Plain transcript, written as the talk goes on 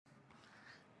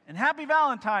And happy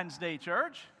Valentine's Day,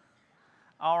 church.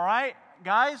 All right,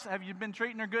 guys, have you been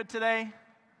treating her good today?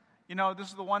 You know, this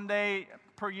is the one day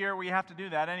per year we have to do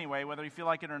that anyway, whether you feel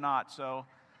like it or not. So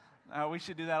we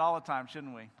should do that all the time,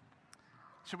 shouldn't we?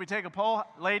 Should we take a poll?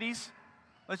 Ladies,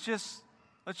 let's just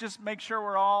make sure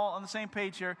we're all on the same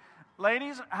page here.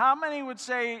 Ladies, how many would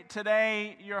say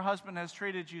today your husband has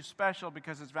treated you special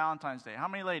because it's Valentine's Day? How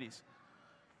many ladies?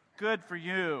 Good for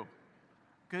you.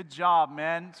 Good job,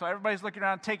 man. So everybody's looking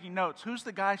around taking notes. Who's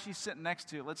the guy she's sitting next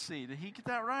to? Let's see. Did he get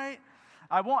that right?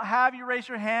 I won't have you raise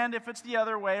your hand if it's the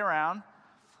other way around.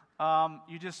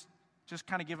 You just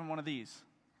kind of give him one of these,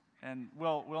 and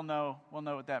we'll know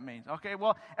what that means. Okay.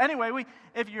 Well, anyway,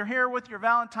 if you're here with your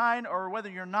Valentine or whether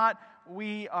you're not,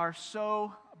 we are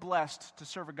so blessed to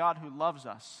serve a God who loves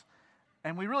us,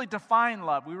 and we really define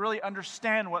love. We really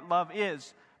understand what love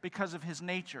is because of His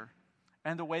nature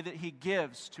and the way that He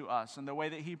gives to us and the way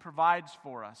that He provides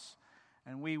for us.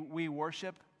 And we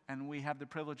worship and we have the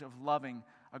privilege of loving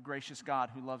a gracious God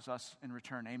who loves us in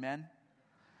return. Amen?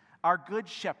 Our Good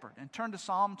Shepherd. And turn to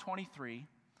Psalm 23.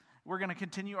 We're going to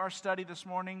continue our study this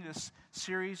morning, this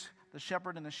series, The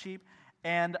Shepherd and the Sheep.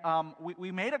 And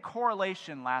we made a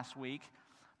correlation last week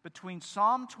between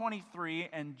Psalm 23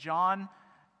 and John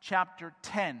chapter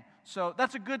 10. So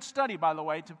that's a good study, by the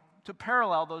way, to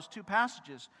parallel those two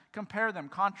passages, compare them,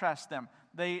 contrast them.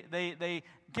 They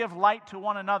give light to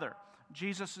one another.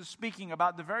 Jesus is speaking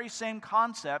about the very same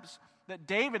concepts that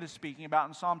David is speaking about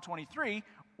in Psalm 23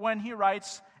 when he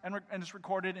writes, and it's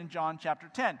recorded in John chapter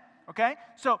 10. Okay?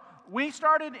 So we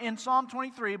started in Psalm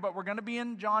 23, but we're going to be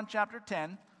in John chapter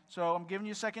 10. So I'm giving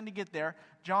you a second to get there.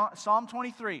 Psalm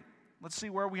 23. Let's see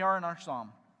where we are in our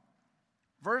psalm.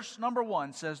 Verse number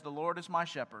 1 says, "The Lord is my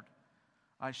shepherd,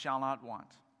 I shall not want.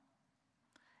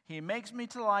 He makes me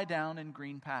to lie down in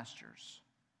green pastures.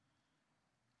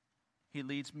 He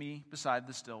leads me beside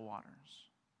the still waters."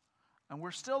 And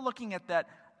we're still looking at that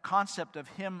concept of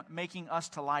Him making us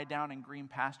to lie down in green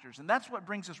pastures. And that's what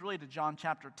brings us really to John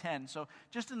chapter 10. So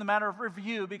just in the matter of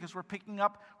review, because we're picking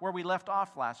up where we left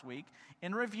off last week,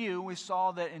 in review, we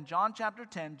saw that in John chapter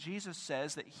 10, Jesus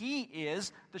says that He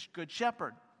is the good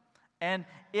shepherd. And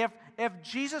if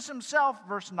Jesus Himself,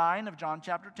 verse 9 of John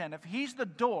chapter 10, if He's the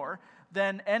door,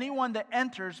 then anyone that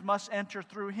enters must enter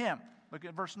through Him. Look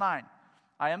at verse 9.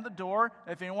 "I am the door.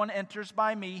 If anyone enters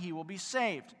by me, he will be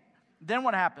saved." Then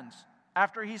what happens?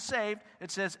 After he's saved,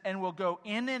 it says, "and will go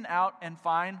in and out and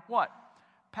find" what?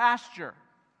 Pasture.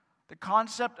 The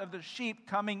concept of the sheep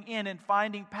coming in and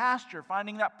finding pasture,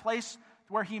 finding that place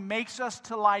where He makes us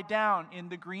to lie down in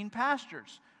the green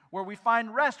pastures, where we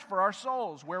find rest for our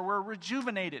souls, where we're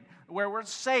rejuvenated, where we're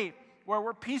safe, where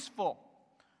we're peaceful.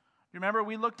 Remember,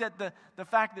 we looked at the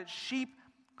fact that sheep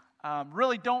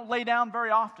really don't lay down very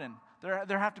often.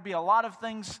 There have to be a lot of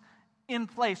things in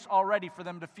place already for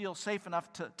them to feel safe enough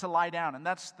to lie down. And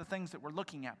that's the things that we're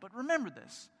looking at. But remember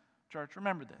this, church,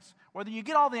 remember this. Whether you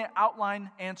get all the outline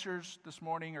answers this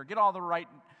morning or get all the right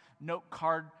note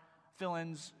card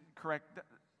fill-ins correct,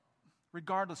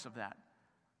 regardless of that,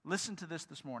 listen to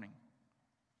this morning.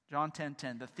 John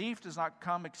 10:10. "The thief does not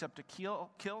come except to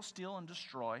kill, steal, and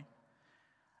destroy.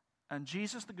 And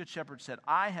Jesus, the Good Shepherd, said,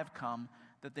 I have come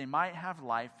that they might have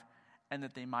life and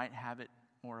that they might have it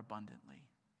more abundantly."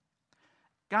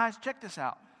 Guys, check this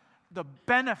out. The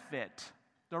benefit,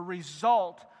 the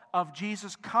result of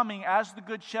Jesus coming as the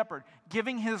Good Shepherd,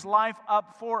 giving His life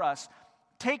up for us,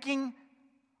 taking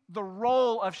the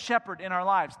role of shepherd in our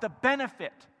lives, the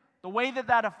benefit, the way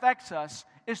that affects us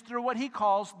is through what He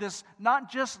calls this not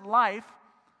just life,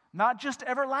 not just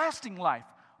everlasting life,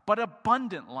 but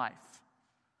abundant life.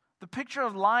 The picture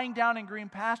of lying down in green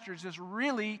pastures is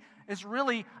really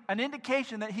an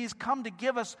indication that He's come to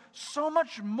give us so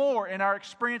much more in our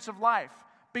experience of life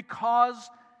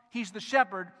because He's the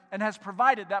shepherd and has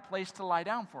provided that place to lie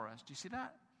down for us. Do you see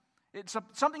that? It's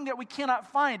something that we cannot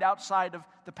find outside of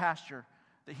the pasture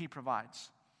that He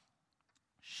provides.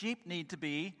 Sheep need to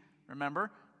be,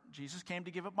 remember, Jesus came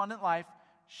to give abundant life.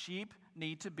 Sheep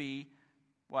need to be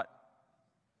what?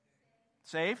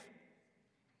 Safe,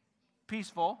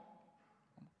 peaceful,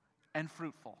 and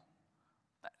fruitful.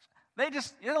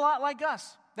 They're a lot like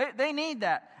us. They need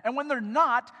that. And when they're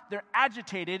not, they're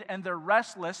agitated and they're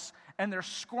restless and they're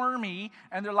squirmy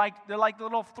and they're like the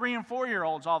little 3 and 4 year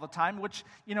olds all the time, which,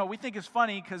 we think is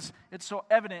funny because it's so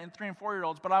evident in 3 and 4 year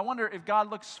olds. But I wonder if God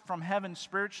looks from heaven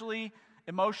spiritually,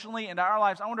 emotionally, into our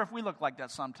lives. I wonder if we look like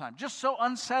that sometimes. Just so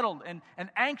unsettled and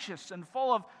anxious and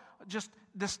full of just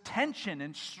this tension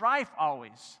and strife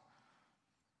always.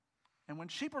 And when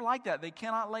sheep are like that, they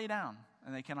cannot lay down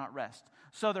and they cannot rest.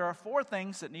 So there are 4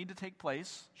 things that need to take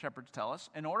place, shepherds tell us,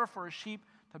 in order for a sheep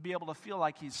to be able to feel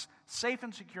like he's safe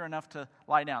and secure enough to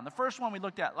lie down. The first one we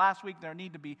looked at last week, they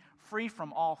need to be free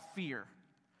from all fear.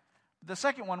 The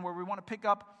second one, where we want to pick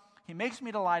up, he makes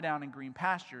me to lie down in green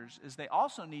pastures, is they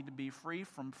also need to be free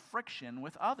from friction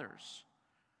with others.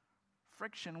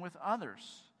 Friction with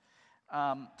others.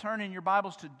 Turn in your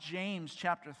Bibles to James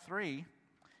chapter 3.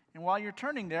 And while you're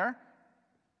turning there,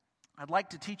 I'd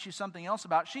like to teach you something else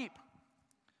about sheep.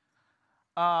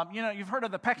 You've heard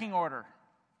of the pecking order,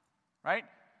 right?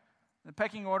 The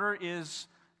pecking order is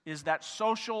that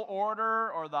social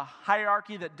order or the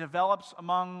hierarchy that develops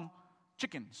among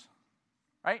chickens,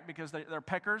 right? Because they're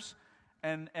peckers.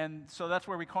 And so that's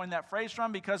where we coined that phrase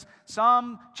from, because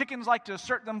some chickens like to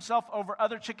assert themselves over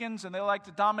other chickens, and they like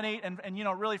to dominate, and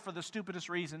really for the stupidest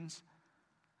reasons.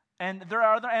 And there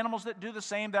are other animals that do the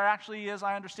same. There actually is,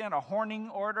 I understand, a horning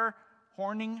order.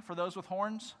 Horning for those with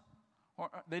horns.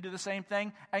 They do the same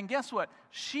thing. And guess what?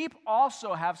 Sheep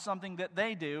also have something that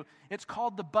they do. It's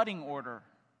called the butting order.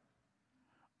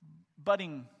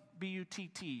 Butting,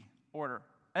 B-U-T-T, order.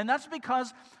 And that's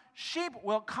because sheep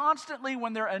will constantly,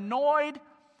 when they're annoyed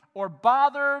or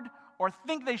bothered or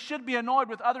think they should be annoyed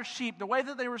with other sheep, the way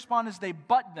that they respond is they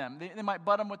butt them. They might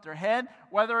butt them with their head,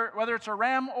 whether it's a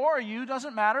ram or a ewe,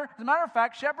 doesn't matter. As a matter of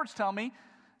fact, shepherds tell me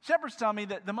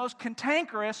that the most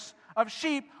cantankerous of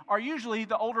sheep are usually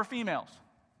the older females.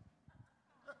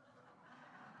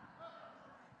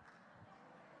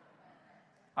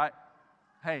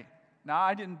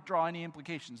 I didn't draw any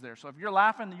implications there. So if you're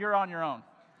laughing, you're on your own.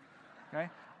 Okay?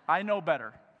 I know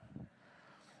better.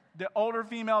 The older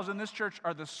females in this church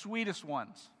are the sweetest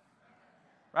ones.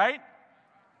 Right?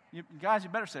 You guys, you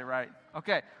better say right.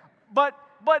 Okay. But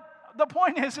the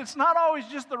point is, it's not always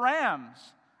just the rams.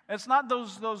 It's not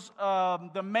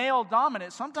the male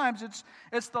dominant. Sometimes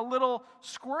it's the little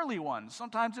squirrely ones.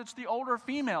 Sometimes it's the older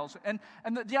females. And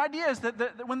the idea is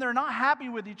that when they're not happy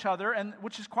with each other, and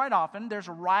which is quite often, there's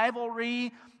a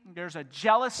rivalry, there's a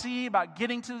jealousy about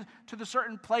getting to the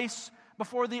certain place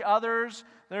before the others.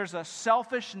 There's a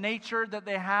selfish nature that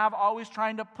they have, always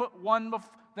trying to put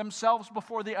themselves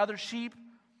before the other sheep.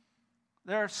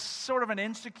 They're sort of an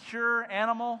insecure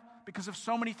animal. Because if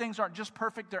so many things aren't just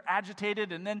perfect, they're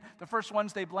agitated, and then the first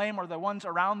ones they blame are the ones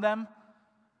around them.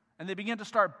 And they begin to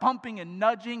start bumping and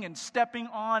nudging and stepping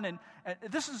on. And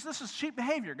this is sheep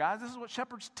behavior, guys. This is what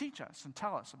shepherds teach us and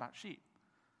tell us about sheep.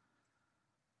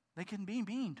 They can be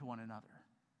mean to one another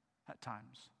at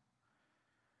times.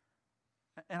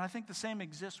 And I think the same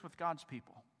exists with God's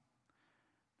people.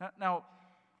 Now,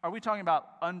 are we talking about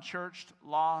unchurched,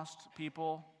 lost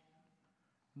people?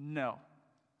 No,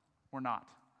 we're not.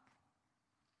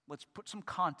 Let's put some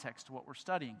context to what we're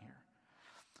studying here.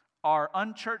 Are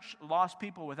unchurched, lost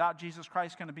people without Jesus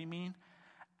Christ going to be mean?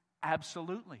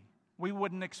 Absolutely. We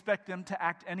wouldn't expect them to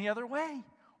act any other way.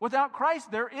 Without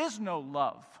Christ, there is no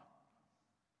love.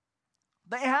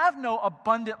 They have no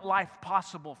abundant life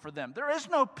possible for them. There is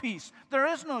no peace. There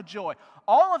is no joy.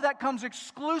 All of that comes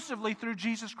exclusively through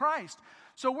Jesus Christ.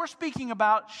 So we're speaking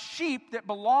about sheep that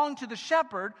belong to the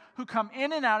shepherd who come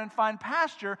in and out and find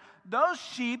pasture. Those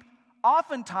sheep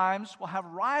oftentimes will have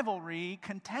rivalry,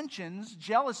 contentions,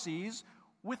 jealousies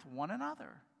with one another.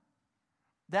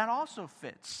 That also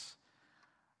fits.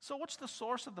 So what's the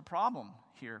source of the problem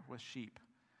here with sheep?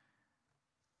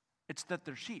 It's that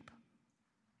they're sheep.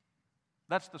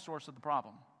 That's the source of the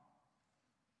problem.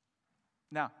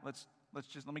 Now, let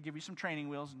me give you some training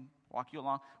wheels and walk you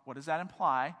along. What does that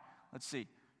imply? Let's see.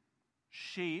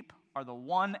 Sheep are the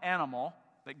one animal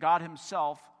that God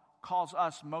himself calls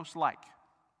us most like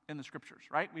in the scriptures,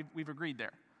 right? We've agreed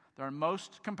there. There are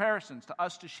most comparisons to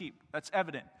us to sheep. That's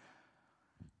evident.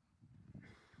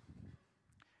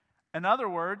 In other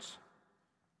words,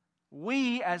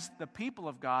 we as the people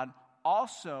of God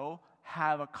also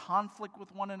have a conflict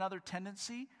with one another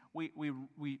tendency. We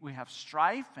have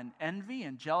strife and envy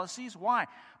and jealousies. Why?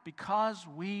 Because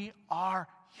we are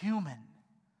human.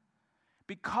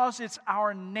 Because it's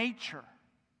our nature.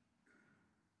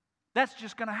 That's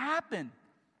just going to happen.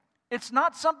 It's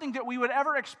not something that we would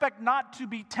ever expect not to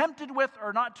be tempted with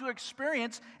or not to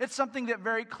experience. It's something that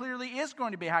very clearly is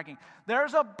going to be happening.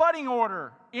 There's a budding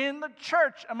order in the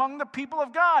church among the people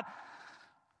of God.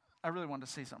 I really wanted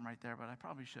to say something right there, but I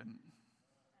probably shouldn't.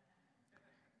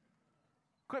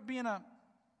 Quit being a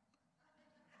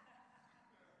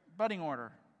budding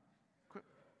order. Quit.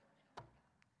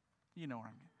 You know what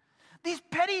I mean. These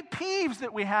petty peeves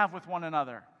that we have with one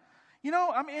another.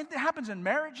 It happens in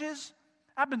marriages.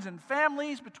 Happens in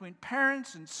families, between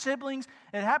parents and siblings.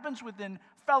 It happens within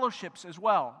fellowships as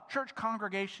well, church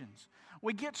congregations.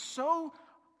 We get so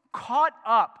caught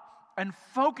up and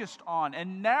focused on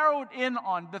and narrowed in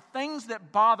on the things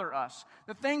that bother us,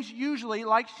 the things usually,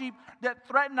 like sheep, that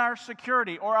threaten our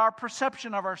security or our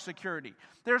perception of our security.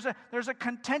 There's a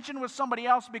contention with somebody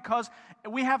else because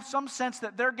we have some sense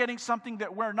that they're getting something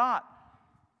that we're not.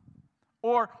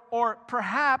 Or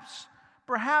perhaps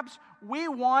we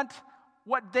want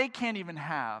what they can't even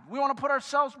have. We want to put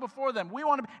ourselves before them.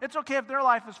 It's okay if their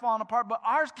life is falling apart, but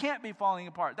ours can't be falling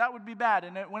apart. That would be bad.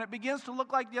 And when it begins to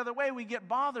look like the other way, we get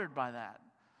bothered by that.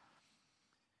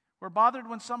 We're bothered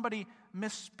when somebody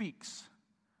misspeaks.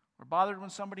 We're bothered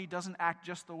when somebody doesn't act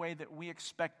just the way that we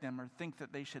expect them or think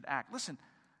that they should act. Listen,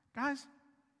 guys,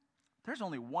 there's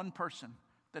only one person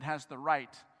that has the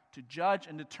right to judge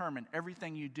and determine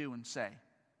everything you do and say.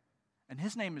 And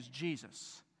his name is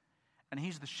Jesus. And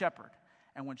he's the shepherd.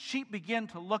 And when sheep begin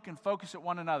to look and focus at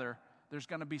one another, there's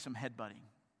going to be some headbutting.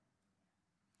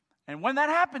 And when that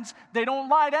happens, they don't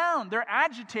lie down. They're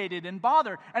agitated and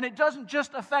bothered. And it doesn't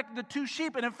just affect the two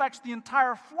sheep, it affects the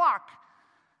entire flock.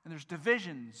 And there's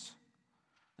divisions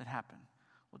that happen.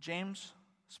 Well, James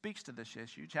speaks to this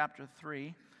issue, chapter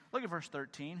 3. Look at verse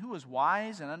 13. Who is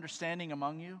wise and understanding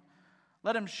among you?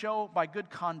 Let him show by good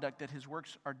conduct that his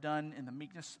works are done in the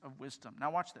meekness of wisdom.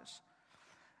 Now watch this.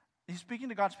 He's speaking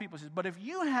to God's people. He says, but if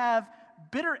you have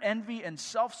bitter envy and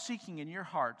self-seeking in your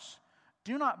hearts,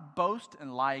 do not boast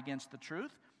and lie against the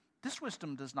truth. This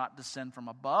wisdom does not descend from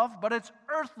above, but it's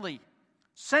earthly,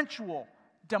 sensual,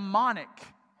 demonic,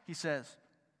 he says.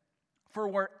 For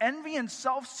where envy and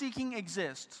self-seeking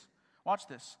exists, watch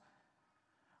this.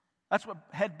 That's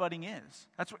what headbutting is.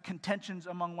 That's what contentions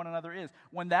among one another is.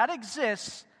 When that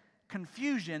exists,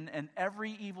 confusion and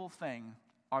every evil thing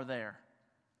are there.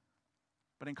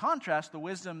 But in contrast, the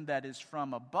wisdom that is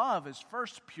from above is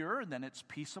first pure, then it's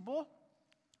peaceable,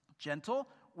 gentle,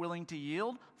 willing to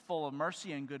yield, full of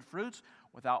mercy and good fruits,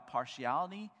 without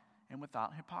partiality and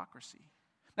without hypocrisy.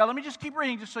 Now let me just keep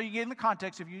reading just so you get in the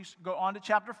context. If you go on to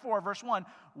chapter 4, verse 1,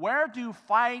 where do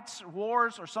fights,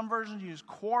 wars, or some versions use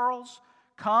quarrels,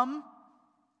 come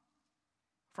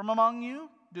from among you?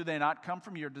 Do they not come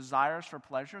from your desires for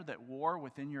pleasure that war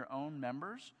within your own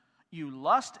members? You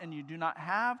lust and you do not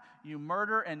have. You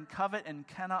murder and covet and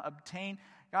cannot obtain.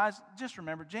 Guys, just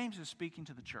remember, James is speaking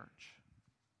to the church.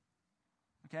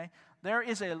 Okay? There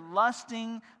is a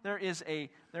lusting, there is a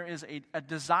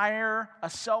desire, a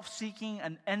self-seeking,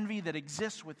 an envy that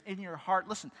exists within your heart.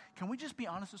 Listen, can we just be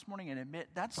honest this morning and admit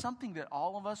that's something that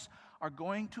all of us are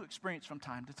going to experience from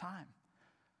time to time.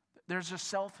 There's a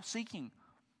self-seeking.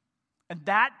 And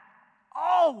that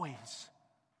always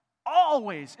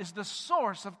is the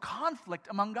source of conflict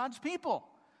among God's people.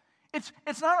 It's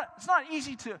not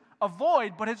easy to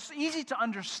avoid, but it's easy to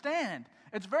understand.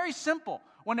 It's very simple.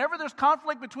 Whenever there's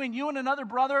conflict between you and another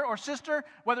brother or sister,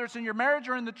 whether it's in your marriage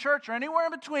or in the church or anywhere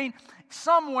in between,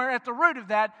 somewhere at the root of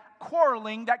that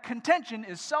quarreling, that contention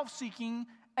is self-seeking,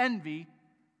 envy,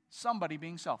 somebody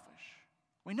being selfish.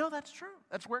 We know that's true.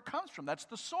 That's where it comes from. That's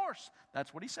the source.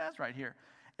 That's what he says right here.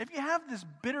 If you have this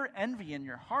bitter envy in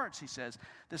your hearts, he says,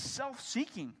 this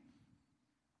self-seeking,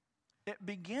 it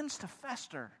begins to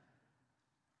fester.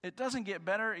 It doesn't get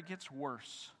better, it gets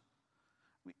worse.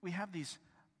 We have these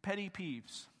petty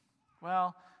peeves.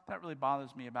 Well, that really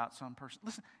bothers me about some person.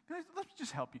 Listen, let me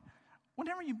just help you.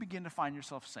 Whenever you begin to find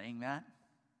yourself saying that,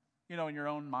 in your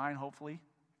own mind, hopefully,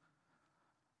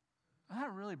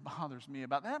 that really bothers me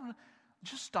about that.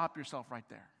 Just stop yourself right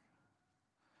there.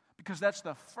 Because that's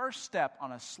the first step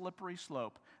on a slippery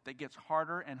slope that gets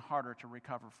harder and harder to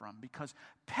recover from. Because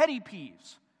petty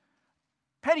peeves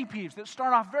that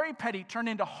start off very petty turn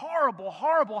into horrible,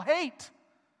 horrible hate.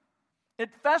 It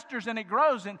festers and it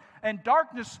grows, and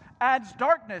darkness adds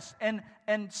darkness, and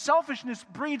selfishness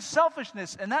breeds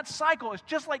selfishness. And that cycle is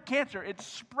just like cancer. It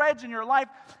spreads in your life,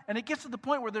 and it gets to the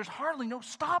point where there's hardly no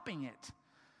stopping it.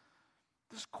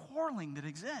 This quarreling that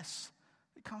exists,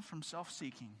 it comes from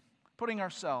self-seeking. Putting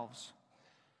ourselves,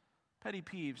 petty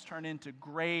peeves turn into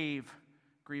grave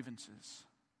grievances.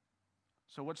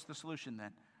 So what's the solution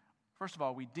then? First of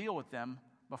all, we deal with them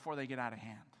before they get out of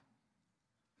hand.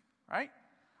 Right?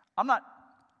 I'm not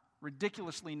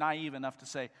ridiculously naive enough to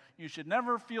say you should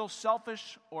never feel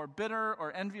selfish or bitter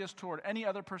or envious toward any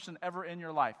other person ever in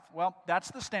your life. Well, that's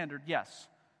the standard, yes.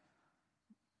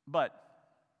 But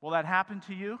will that happen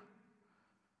to you?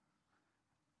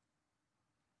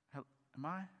 Am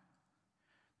I?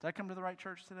 Did I come to the right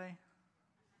church today?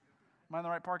 Am I in the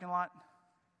right parking lot?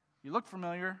 You look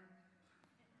familiar.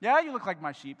 Yeah, you look like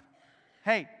my sheep.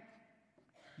 Hey,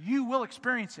 you will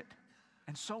experience it,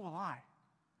 and so will I,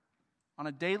 on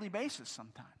a daily basis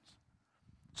sometimes.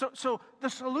 So the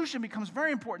solution becomes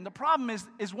very important. The problem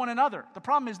is one another. The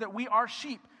problem is that we are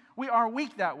sheep. We are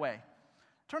weak that way.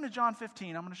 Turn to John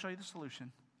 15. I'm going to show you the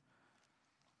solution.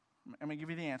 I'm going to give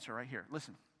you the answer right here.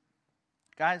 Listen.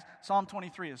 Guys, Psalm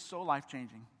 23 is so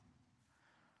life-changing.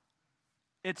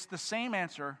 It's the same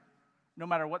answer no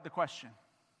matter what the question.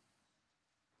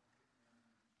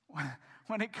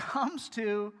 When it comes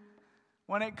to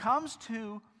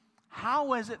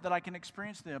how is it that I can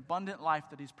experience the abundant life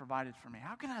that He's provided for me?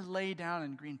 How can I lay down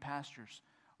in green pastures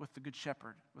with the Good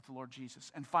Shepherd, with the Lord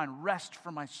Jesus, and find rest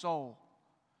for my soul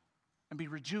and be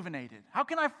rejuvenated? How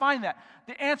can I find that?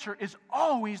 The answer is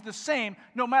always the same,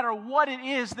 no matter what it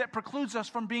is that precludes us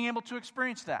from being able to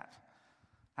experience that.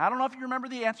 I don't know if you remember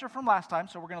the answer from last time,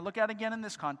 so we're going to look at it again in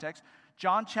this context.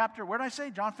 John chapter, where did I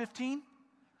say? John 15? Am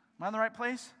I in the right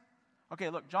place? Okay,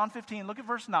 look, John 15, look at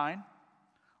verse 9.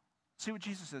 See what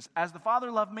Jesus says. As the Father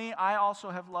loved me, I also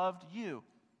have loved you.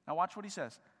 Now watch what He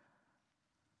says.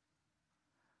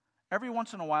 Every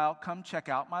once in a while, come check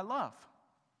out my love.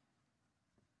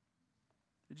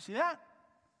 Did you see that?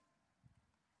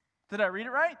 Did I read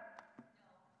it right?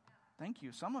 Thank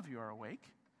you. Some of you are awake.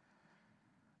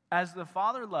 As the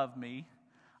Father loved me,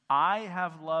 I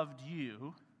have loved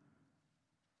you.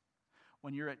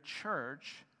 When you're at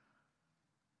church,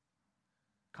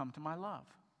 come to my love.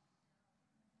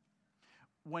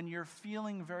 When you're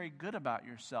feeling very good about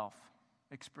yourself,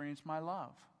 experience my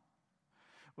love.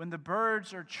 When the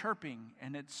birds are chirping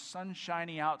and it's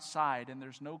sunshiny outside and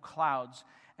there's no clouds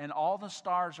and all the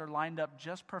stars are lined up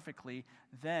just perfectly,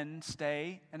 then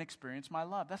stay and experience my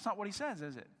love. That's not what He says,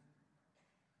 is it?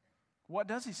 What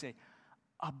does He say?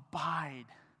 Abide,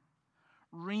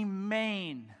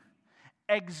 remain,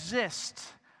 exist,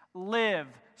 live,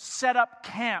 set up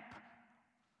camp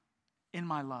in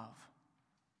my love.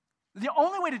 The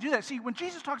only way to do that, see, when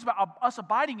Jesus talks about us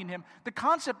abiding in Him, the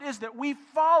concept is that we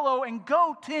follow and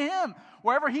go to Him.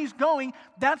 Wherever He's going,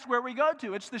 that's where we go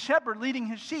to. It's the shepherd leading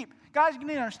his sheep. Guys, you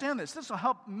need to understand this. This will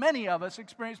help many of us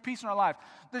experience peace in our life.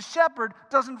 The shepherd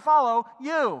doesn't follow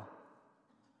you.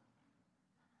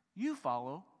 You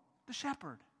follow the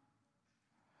shepherd.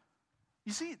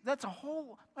 You see, that's a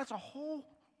whole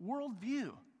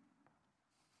worldview.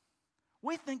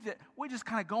 We think that we just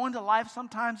kind of go into life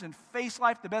sometimes and face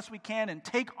life the best we can and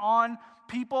take on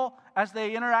people as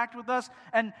they interact with us,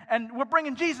 and we're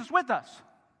bringing Jesus with us.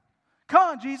 Come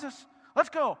on, Jesus, let's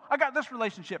go. I got this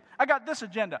relationship. I got this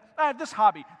agenda. I have this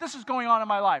hobby. This is going on in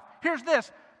my life. Here's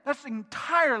this. That's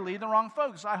entirely the wrong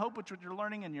focus. I hope what you're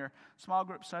learning in your small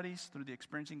group studies through the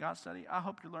Experiencing God study, I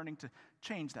hope you're learning to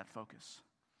change that focus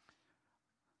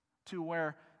to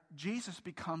where Jesus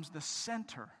becomes the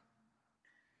center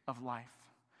of life,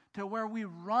 to where we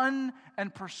run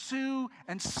and pursue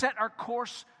and set our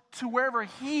course to wherever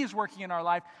He is working in our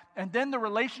life, and then the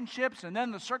relationships, and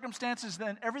then the circumstances,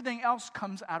 then everything else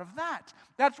comes out of that.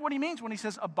 That's what He means when He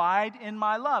says, abide in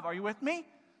my love. Are you with me?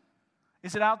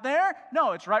 Is it out there?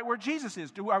 No, it's right where Jesus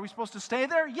is. Are we supposed to stay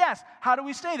there? Yes. How do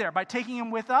we stay there? By taking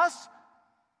Him with us?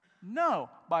 No,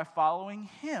 by following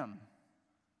Him,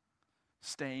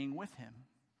 staying with Him.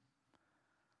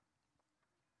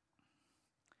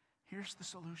 Here's the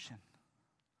solution.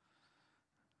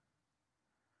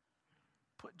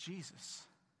 Put Jesus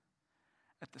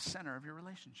at the center of your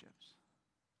relationships.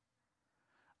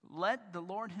 Let the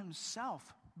Lord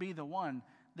Himself be the one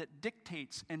that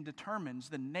dictates and determines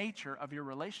the nature of your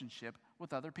relationship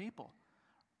with other people.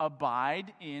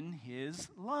 Abide in His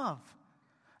love.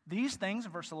 These things,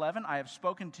 in verse 11, I have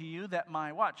spoken to you that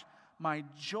my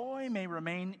joy may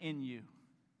remain in you,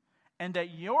 and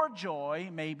that your joy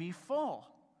may be full.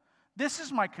 This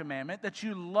is my commandment, that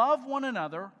you love one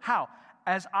another. How?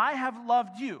 As I have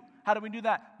loved you. How do we do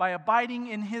that? By abiding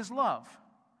in His love.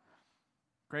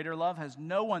 Greater love has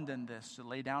no one than this, to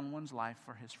lay down one's life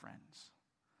for his friends.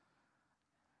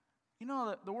 You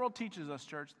know, the world teaches us,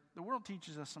 church, the world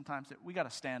teaches us sometimes that we got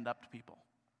to stand up to people.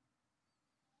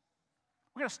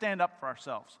 We got to stand up for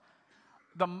ourselves.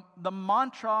 The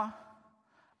mantra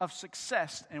of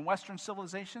success in Western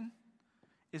civilization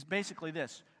is basically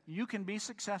this. You can be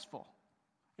successful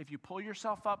if you pull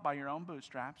yourself up by your own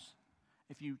bootstraps,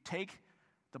 if you take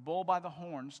the bull by the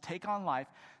horns, take on life,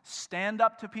 stand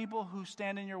up to people who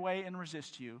stand in your way and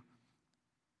resist you,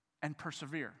 and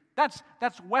persevere. That's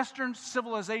Western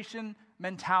civilization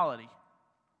mentality.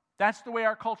 That's the way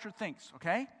our culture thinks,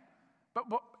 okay? But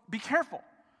be careful.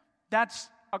 That's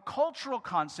a cultural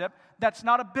concept. That's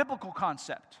not a biblical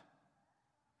concept.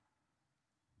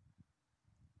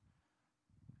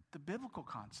 The biblical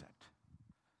concept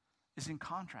is in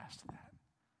contrast to that.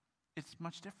 It's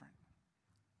much different.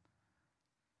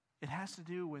 It has to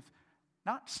do with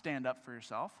not stand up for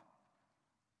yourself,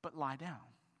 but lie down.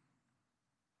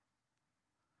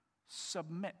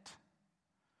 Submit.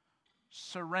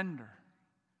 surrender,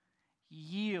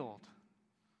 yield,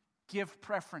 give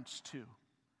preference to.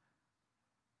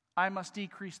 I must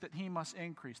decrease that he must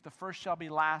increase. The first shall be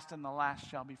last and the last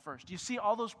shall be first. Do you see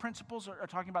all those principles are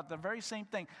talking about the very same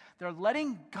thing? They're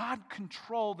letting God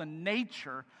control the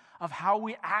nature of how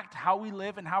we act, how we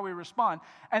live, and how we respond.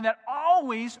 And that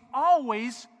always,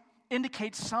 always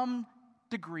indicates some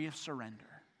degree of surrender.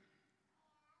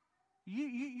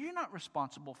 You're not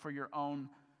responsible for your own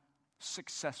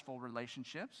successful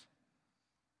relationships.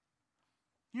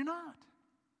 You're not.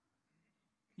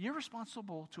 You're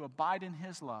responsible to abide in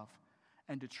his love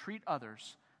and to treat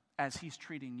others as he's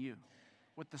treating you.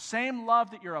 With the same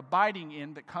love that you're abiding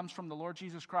in that comes from the Lord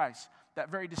Jesus Christ, that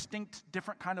very distinct,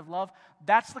 different kind of love,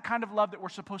 that's the kind of love that we're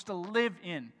supposed to live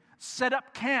in. Set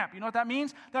up camp. You know what that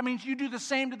means? That means you do the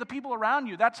same to the people around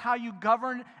you. That's how you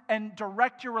govern and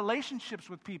direct your relationships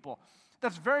with people.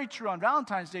 That's very true on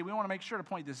Valentine's Day. We want to make sure to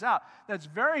point this out. That's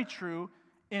very true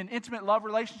in intimate love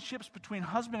relationships between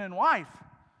husband and wife.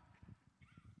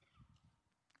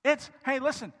 It's, hey,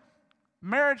 listen,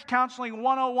 marriage counseling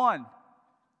 101.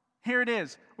 Here it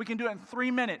is. We can do it in 3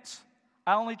 minutes.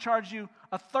 I only charge you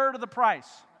a third of the price.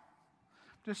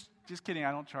 Just kidding,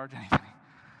 I don't charge anything.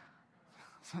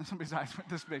 Somebody's eyes went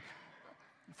this big.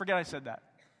 Forget I said that.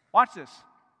 Watch this.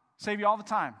 Save you all the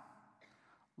time.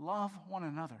 Love one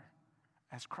another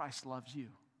as Christ loves you.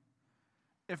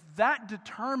 If that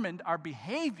determined our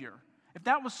behavior, if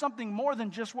that was something more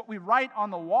than just what we write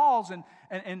on the walls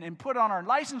and put on our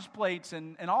license plates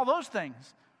and all those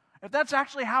things, if that's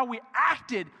actually how we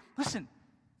acted, listen,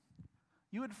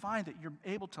 you would find that you're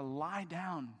able to lie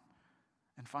down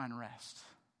and find rest.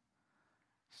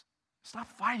 Stop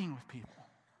fighting with people.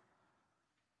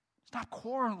 Stop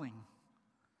quarreling.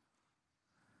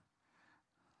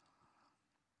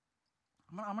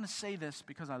 I'm going to say this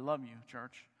because I love you,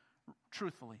 church,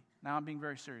 truthfully. Now I'm being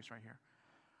very serious right here.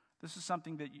 This is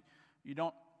something that you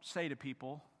don't say to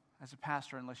people as a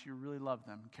pastor unless you really love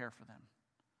them and care for them.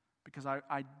 Because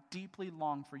I deeply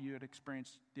long for you to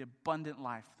experience the abundant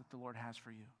life that the Lord has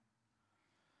for you.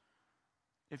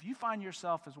 If you find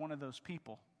yourself as one of those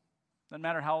people, doesn't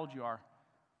matter how old you are,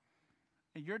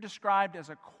 and you're described as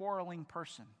a quarreling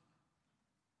person,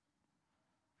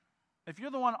 if you're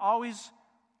the one always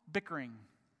bickering,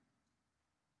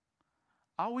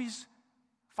 always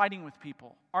fighting with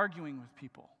people, arguing with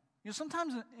people, you know,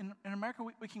 sometimes in America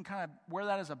we can kind of wear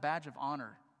that as a badge of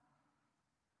honor.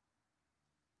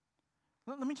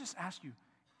 Let me just ask you,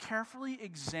 carefully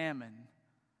examine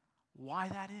why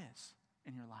that is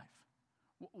in your life.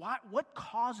 What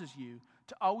causes you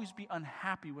to always be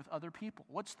unhappy with other people?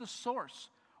 What's the source?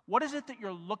 What is it that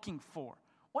you're looking for?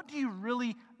 What do you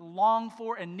really long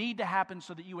for and need to happen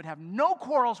so that you would have no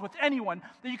quarrels with anyone,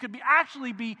 that you could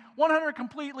actually be 100%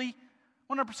 completely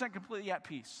at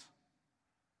peace?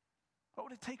 What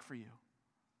would it take for you?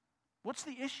 What's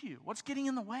the issue? What's getting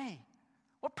in the way?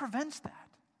 What prevents that?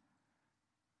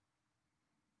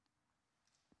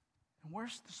 And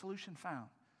where's the solution found?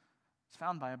 It's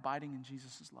found by abiding in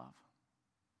Jesus' love.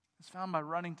 It's found by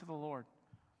running to the Lord.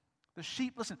 The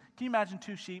sheep, listen, can you imagine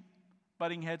 2 sheep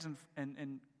butting heads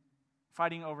and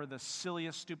fighting over the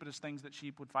silliest, stupidest things that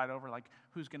sheep would fight over, like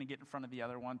who's going to get in front of the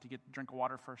other one to get a drink of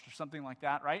water first or something like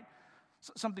that, right?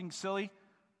 Something silly.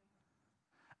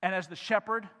 And as the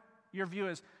shepherd, your view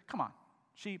is, come on,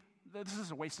 sheep, this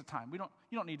is a waste of time. You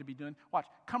don't need to be doing, watch,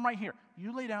 come right here.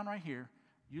 You lay down right here.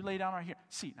 You lay down right here.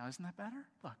 See, now isn't that better?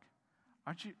 Look,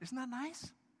 isn't that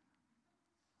nice?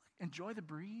 Enjoy the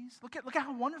breeze. Look at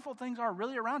how wonderful things are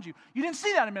really around you. You didn't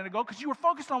see that a minute ago because you were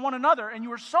focused on one another and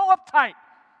you were so uptight,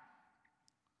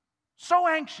 so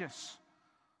anxious.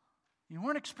 You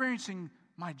weren't experiencing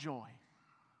my joy.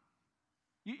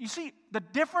 You see the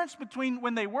difference between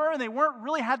when they were and they weren't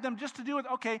really had them just to do with,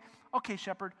 okay,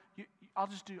 shepherd, I'll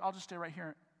just stay right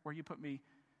here where you put me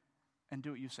and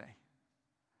do what you say.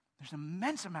 There's an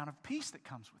immense amount of peace that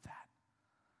comes with that.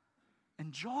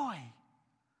 And joy.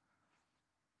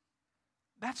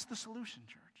 That's the solution,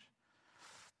 church.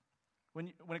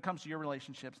 When it comes to your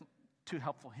relationships, 2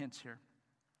 helpful hints here.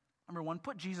 Number 1,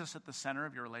 put Jesus at the center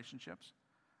of your relationships.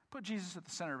 Put Jesus at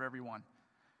the center of every one.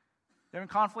 You're in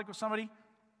conflict with somebody?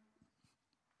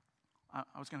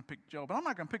 I was going to pick Joe, but I'm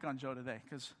not going to pick on Joe today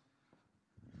because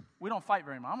we don't fight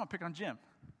very much. I'm going to pick on Jim.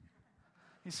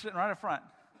 He's sitting right up front.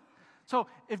 So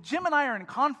if Jim and I are in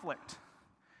conflict,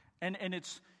 and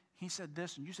it's, he said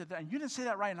this and you said that, and you didn't say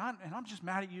that right, and I'm just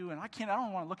mad at you, and I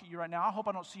don't want to look at you right now. I hope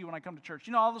I don't see you when I come to church.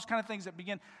 You know, all those kind of things that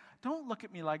begin, don't look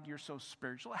at me like you're so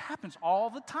spiritual. It happens all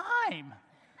the time.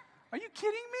 Are you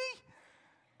kidding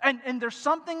me? And there's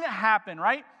something that happened,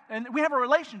 right? And we have a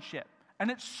relationship. And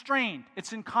it's strained.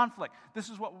 It's in conflict. This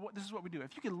is what we do.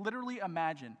 If you could literally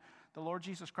imagine the Lord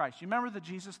Jesus Christ. You remember the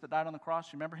Jesus that died on the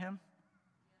cross? You remember him?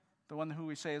 The one who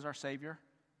we say is our Savior?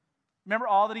 Remember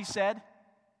all that he said?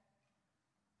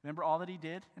 Remember all that he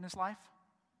did in his life?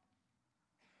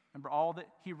 Remember all that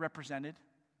he represented?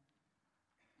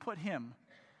 Put him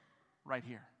right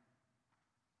here.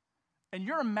 In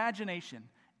your imagination,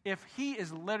 if he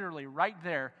is literally right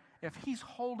there, if he's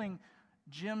holding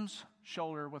Jim's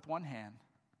shoulder with one hand,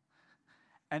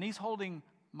 and he's holding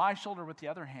my shoulder with the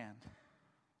other hand,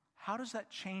 how does that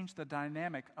change the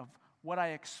dynamic of what I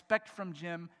expect from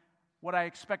Jim, what I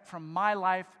expect from my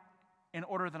life in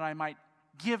order that I might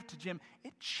give to Jim?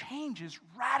 It changes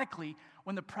radically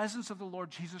when the presence of the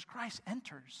Lord Jesus Christ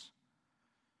enters.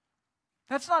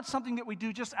 That's not something that we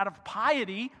do just out of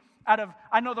piety, out of,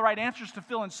 I know the right answers to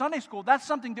fill in Sunday school. That's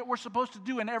something that we're supposed to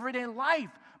do in everyday life,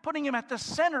 putting him at the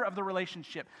center of the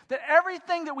relationship. That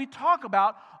everything that we talk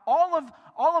about, all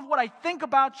of what I think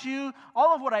about you,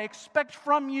 all of what I expect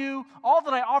from you, all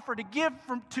that I offer to give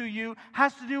to you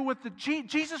has to do with the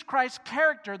Jesus Christ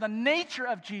character, the nature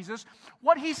of Jesus,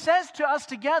 what he says to us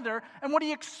together, and what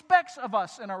he expects of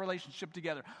us in our relationship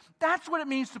together. That's what it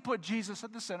means to put Jesus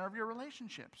at the center of your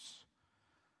relationships.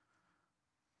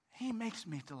 He makes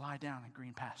me to lie down in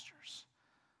green pastures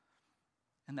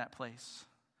in that place.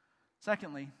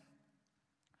 Secondly,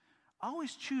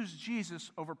 always choose Jesus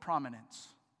over prominence.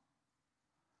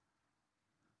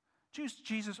 Choose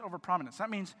Jesus over prominence.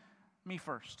 That means me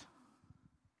first.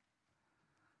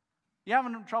 You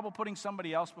having trouble putting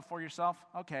somebody else before yourself?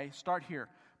 Okay, start here.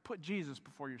 Put Jesus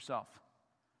before yourself.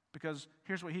 Because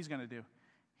here's what he's going to do.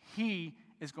 He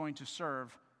is going to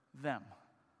serve them.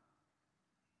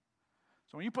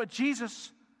 So when you put Jesus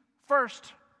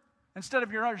first, instead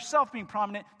of yourself being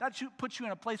prominent, that puts you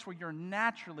in a place where you're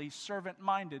naturally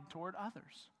servant-minded toward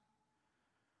others.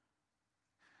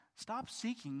 Stop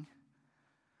seeking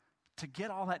to get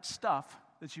all that stuff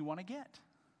that you want to get.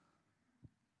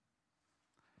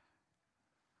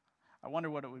 I wonder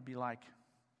what it would be like.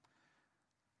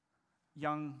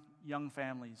 Young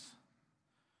families,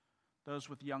 those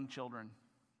with young children.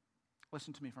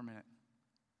 Listen to me for a minute.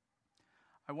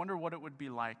 I wonder what it would be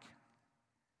like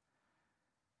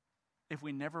if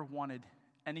we never wanted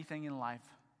anything in life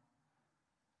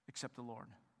except the Lord.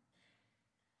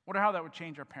 Wonder how that would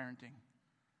change our parenting.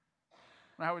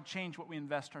 Wonder how it would change what we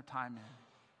invest our time in.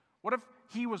 What if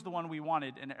he was the one we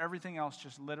wanted and everything else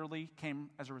just literally came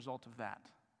as a result of that?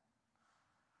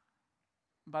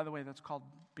 And by the way, that's called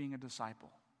being a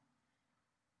disciple.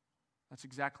 That's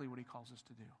exactly what he calls us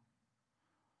to do.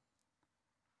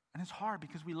 And it's hard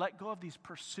because we let go of these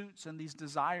pursuits and these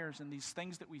desires and these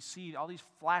things that we see, all these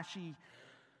flashy,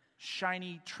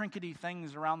 shiny, trinkety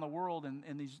things around the world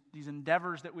and these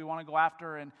endeavors that we want to go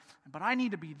after. But I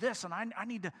need to be this, and I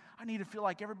need to feel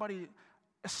like everybody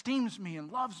esteems me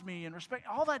and loves me and respect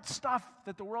all that stuff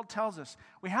that the world tells us.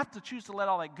 We have to choose to let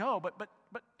all that go. But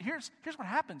here's what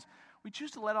happens. We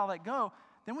choose to let all that go,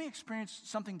 then we experience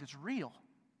something that's real.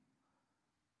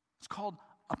 It's called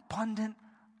abundant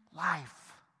life.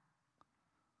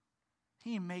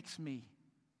 He makes me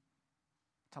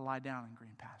to lie down in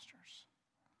green pastures.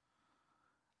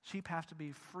 Sheep have to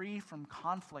be free from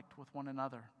conflict with one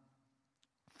another,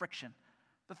 friction.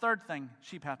 The third thing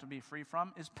sheep have to be free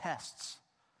from is pests.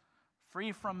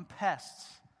 Free from pests.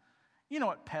 You know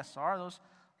what pests are, those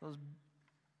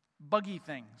buggy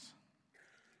things.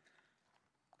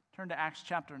 Turn to Acts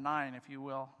chapter 9, if you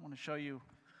will. I want to show you.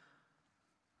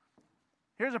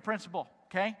 Here's a principle,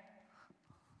 okay?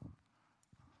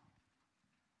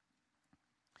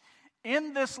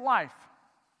 In this life,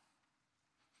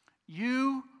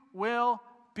 you will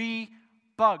be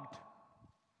bugged.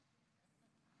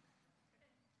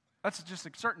 That's just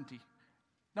a certainty.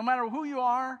 No matter who you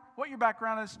are, what your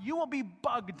background is, you will be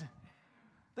bugged.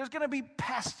 There's going to be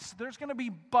pests. There's going to be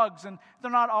bugs, and they're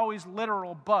not always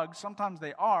literal bugs. Sometimes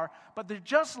they are, but they're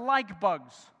just like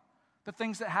bugs, the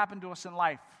things that happen to us in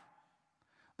life.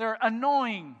 They're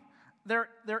annoying. They're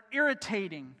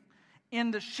irritating.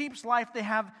 In the sheep's life, they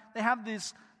have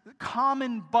these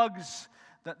common bugs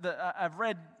that I've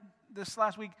read this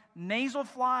last week: nasal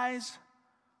flies,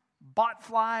 bot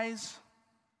flies,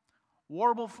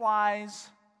 warble flies,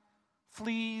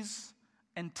 fleas,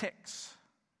 and ticks.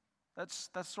 That's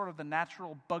sort of the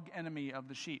natural bug enemy of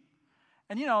the sheep.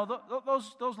 And you know,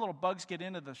 those little bugs get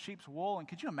into the sheep's wool, and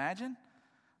could you imagine?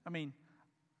 I mean,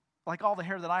 like all the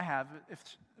hair that I have, if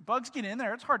bugs get in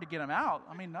there, it's hard to get them out.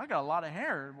 I mean, I got a lot of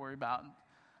hair to worry about.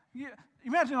 You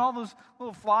imagine all those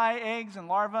little fly eggs and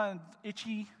larvae and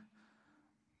itchy,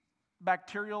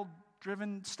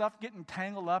 bacterial-driven stuff getting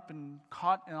tangled up and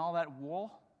caught in all that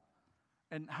wool.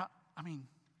 And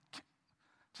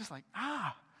just like,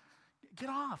 get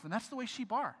off. And that's the way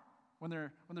sheep are. When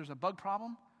there's a bug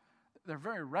problem, they're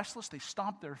very restless. They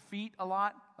stomp their feet a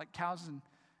lot, like cows and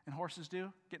horses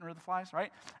do, getting rid of the flies,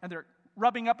 right? And they're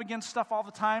rubbing up against stuff all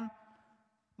the time,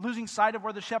 losing sight of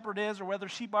where the shepherd is or where the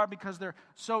sheep are because they're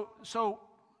so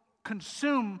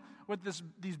consumed with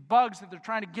these bugs that they're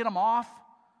trying to get them off.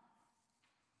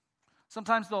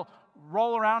 Sometimes they'll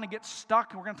roll around and get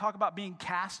stuck. We're going to talk about being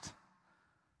cast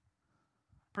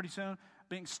pretty soon.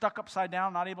 Being stuck upside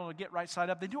down, not able to get right side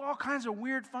up. They do all kinds of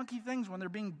weird, funky things when they're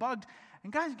being bugged.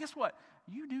 And guys, guess what?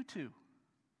 You do too.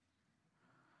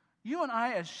 You and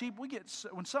I as sheep,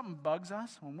 when something bugs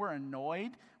us, when we're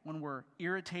annoyed, when we're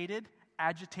irritated,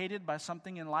 agitated by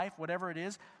something in life, whatever it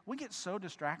is, we get so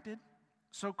distracted,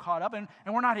 so caught up, and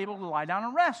we're not able to lie down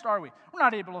and rest, are we? We're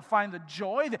not able to find the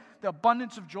joy, the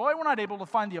abundance of joy. We're not able to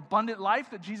find the abundant life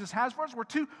that Jesus has for us. We're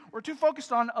too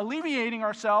focused on alleviating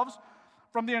ourselves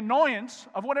from the annoyance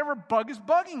of whatever bug is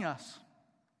bugging us.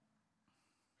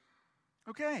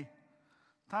 Okay,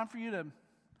 time for you to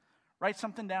write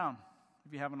something down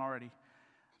if you haven't already.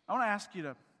 I want to ask you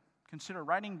to consider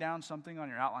writing down something on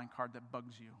your outline card that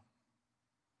bugs you.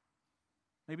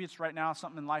 Maybe it's right now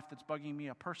something in life that's bugging me,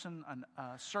 a person,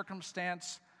 a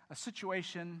circumstance, a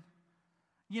situation.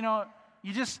 You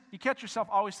catch yourself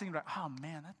always thinking about, oh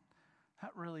man,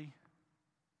 that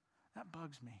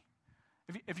bugs me.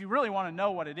 If you really want to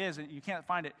know what it is and you can't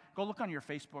find it, go look on your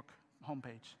Facebook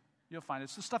homepage. You'll find it.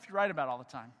 It's the stuff you write about all the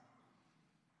time.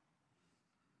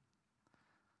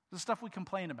 The stuff we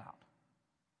complain about.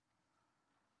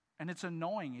 And it's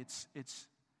annoying. It's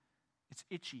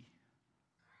itchy.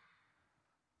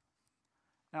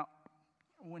 Now,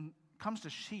 when it comes to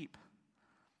sheep,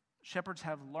 shepherds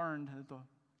have learned that the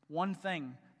one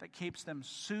thing that keeps them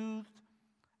soothed,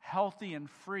 healthy, and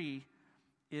free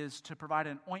is to provide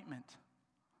an ointment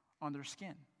on their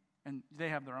skin. And they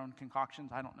have their own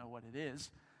concoctions. I don't know what it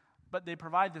is. But they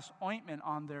provide this ointment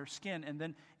on their skin, and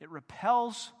then it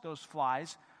repels those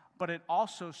flies, but it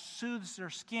also soothes their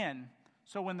skin.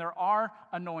 So when there are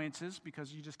annoyances,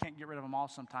 because you just can't get rid of them all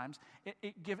sometimes,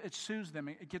 it soothes them.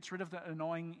 It gets rid of the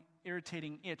annoying,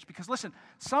 irritating itch. Because listen,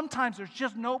 sometimes there's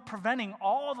just no preventing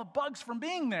all the bugs from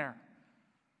being there.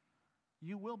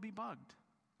 You will be bugged.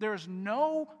 There is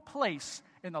no place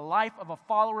in the life of a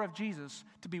follower of Jesus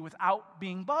to be without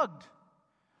being bugged.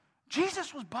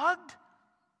 Jesus was bugged.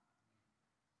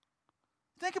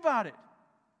 Think about it.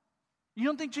 You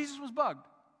don't think Jesus was bugged?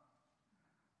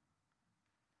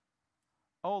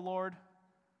 Oh, Lord,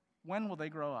 when will they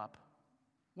grow up?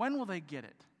 When will they get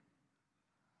it?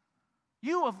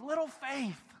 You of little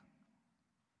faith.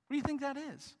 What do you think that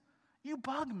is? You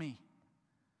bug me.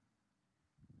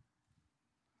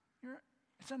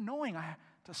 It's annoying. I have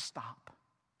to stop.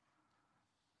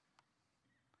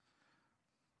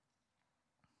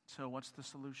 So what's the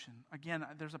solution? Again,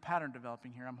 there's a pattern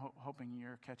developing here. I'm hoping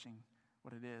you're catching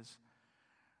what it is.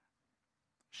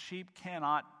 Sheep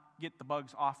cannot get the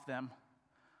bugs off them,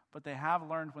 but they have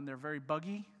learned when they're very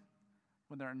buggy,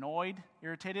 when they're annoyed,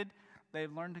 irritated,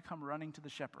 they've learned to come running to the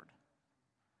shepherd.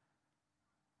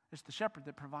 It's the shepherd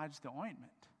that provides the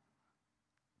ointment,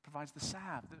 provides the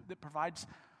salve, that provides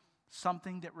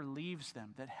something that relieves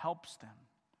them, that helps them.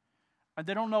 And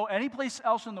they don't know any place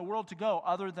else in the world to go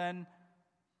other than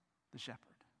the shepherd.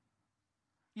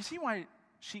 You see why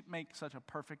sheep make such a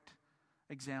perfect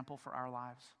example for our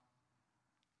lives?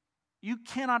 You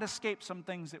cannot escape some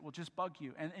things that will just bug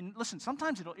you. And listen,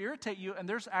 sometimes it'll irritate you, and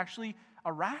there's actually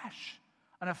a rash,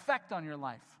 an effect on your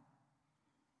life,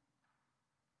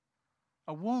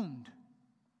 a wound.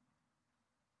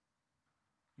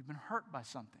 You've been hurt by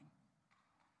something.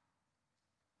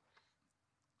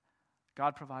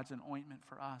 God provides an ointment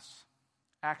for us.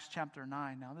 Acts chapter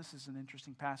 9. Now, this is an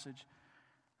interesting passage.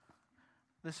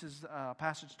 This is a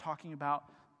passage talking about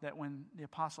that when the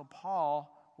Apostle Paul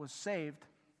was saved,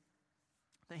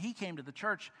 that he came to the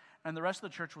church, and the rest of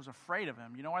the church was afraid of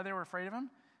him. You know why they were afraid of him?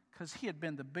 Because he had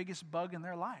been the biggest bug in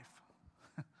their life.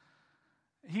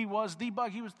 He was the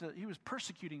bug. He was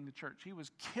persecuting the church. He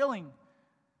was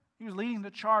leading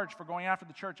the charge for going after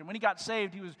the church. And when he got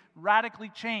saved, he was radically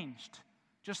changed,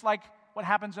 just like what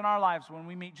happens in our lives when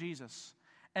we meet Jesus.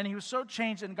 And he was so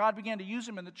changed, and God began to use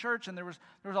him in the church, and there was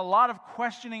a lot of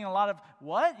questioning, a lot of,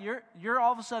 what? You're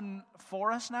all of a sudden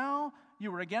for us now?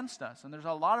 You were against us. And there's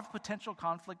a lot of potential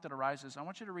conflict that arises. I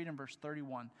want you to read in verse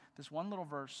 31, this one little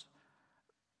verse.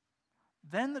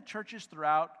 Then the churches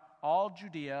throughout all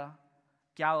Judea,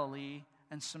 Galilee,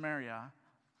 and Samaria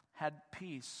had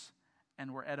peace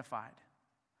and were edified.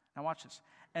 Now watch this.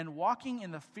 And walking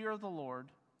in the fear of the Lord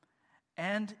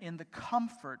and in the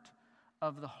comfort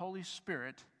of the Holy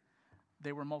Spirit,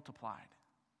 they were multiplied.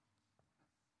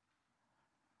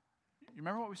 You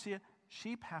remember what we see?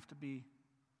 Sheep have to be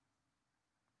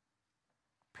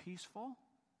peaceful.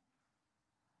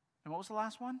 And what was the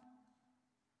last one?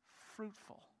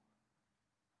 Fruitful.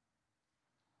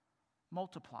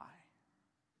 Multiply.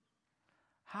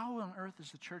 How on earth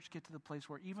does the church get to the place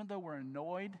where even though we're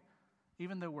annoyed,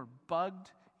 even though we're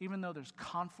bugged, even though there's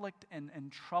conflict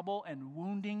and trouble and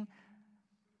wounding,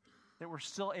 that we're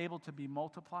still able to be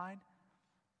multiplied?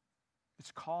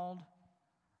 It's called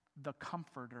the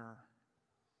Comforter.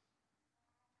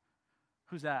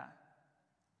 Who's that?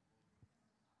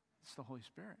 It's the Holy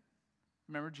Spirit.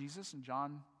 Remember Jesus in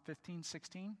John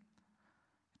 15:16?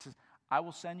 It says, I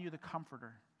will send you the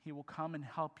Comforter. He will come and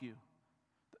help you.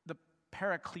 The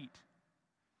Paraclete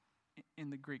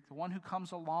in the Greek, the one who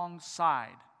comes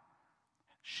alongside,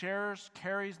 shares,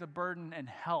 carries the burden, and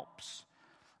helps,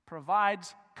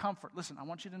 provides comfort. Listen, I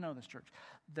want you to know this, church.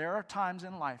 There are times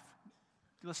in life,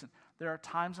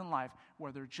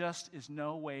 where there just is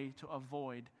no way to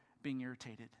avoid being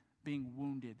irritated, being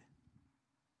wounded.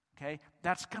 Okay?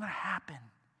 That's going to happen.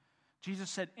 Jesus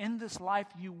said, in this life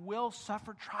you will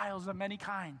suffer trials of many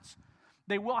kinds.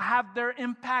 They will have their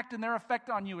impact and their effect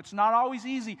on you. It's not always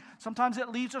easy. Sometimes it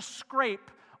leaves a scrape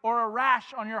or a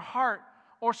rash on your heart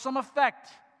or some effect.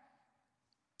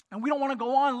 And we don't want to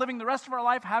go on living the rest of our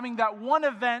life having that one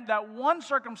event, that one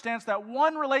circumstance, that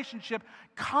one relationship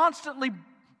constantly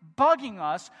bugging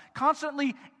us,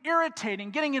 constantly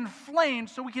irritating, getting inflamed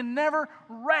so we can never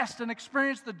rest and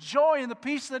experience the joy and the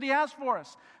peace that He has for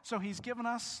us. So He's given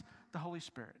us the Holy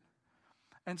Spirit.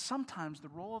 And sometimes the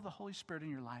role of the Holy Spirit in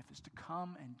your life is to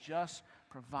come and just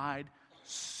provide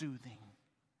soothing.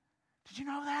 Did you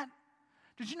know that?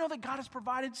 Did you know that God has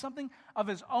provided something of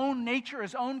His own nature,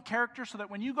 His own character, so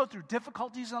that when you go through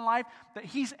difficulties in life, that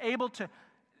He's able to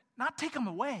not take them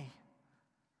away,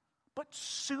 but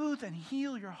soothe and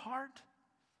heal your heart,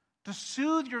 to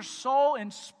soothe your soul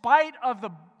in spite of the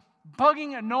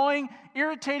bugging, annoying,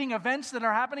 irritating events that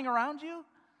are happening around you?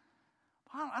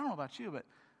 I don't know about you, but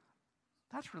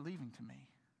that's relieving to me.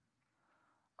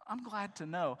 I'm glad to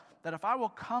know that if I will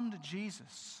come to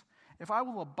Jesus, if I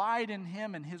will abide in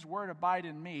Him and His Word abide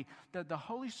in me, that the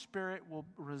Holy Spirit will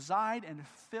reside and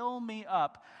fill me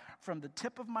up from the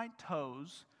tip of my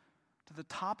toes to the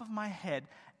top of my head,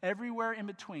 everywhere in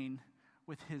between,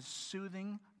 with His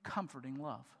soothing, comforting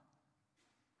love.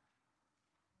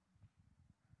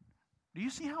 Do you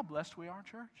see how blessed we are,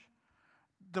 church?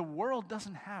 The world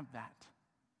doesn't have that.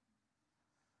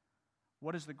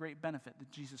 What is the great benefit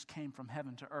that Jesus came from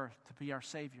heaven to earth to be our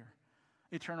Savior?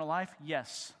 Eternal life?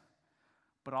 Yes,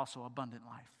 but also abundant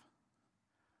life.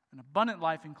 An abundant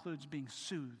life includes being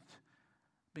soothed,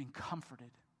 being comforted.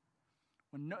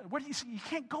 What do you see? You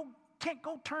can't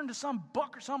go turn to some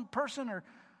book or some person or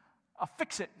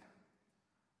fix it.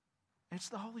 It's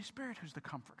the Holy Spirit who's the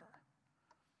comforter.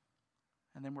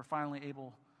 And then we're finally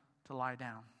able to lie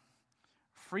down,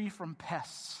 free from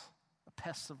pests, the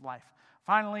pests of life.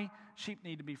 Finally, sheep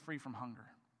need to be free from hunger.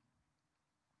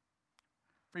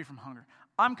 Free from hunger.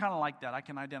 I'm kind of like that. I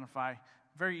can identify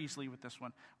very easily with this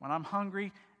one. When I'm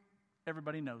hungry,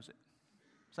 everybody knows it.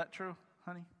 Is that true,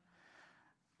 honey?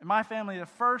 In my family, the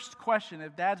first question,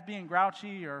 if Dad's being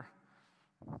grouchy or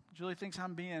Julie thinks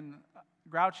I'm being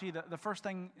grouchy, the first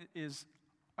thing is,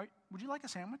 would you like a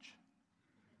sandwich?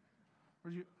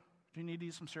 Do you need to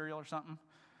eat some cereal or something?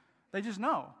 They just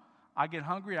know. I get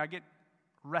hungry, I get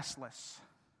restless.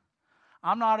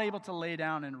 I'm not able to lay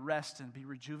down and rest and be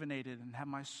rejuvenated and have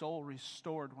my soul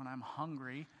restored when I'm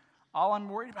hungry. All I'm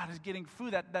worried about is getting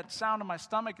food. That sound in my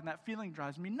stomach and that feeling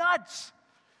drives me nuts.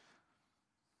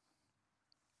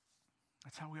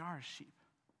 That's how we are as sheep.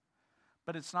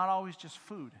 But it's not always just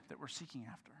food that we're seeking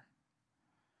after.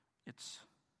 It's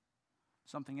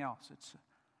something else. It's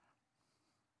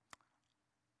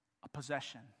a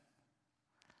possession.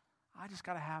 I just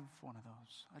got to have one of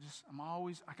those.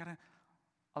 I got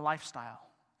a lifestyle.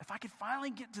 If I could finally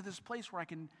get to this place where I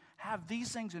can have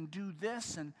these things and do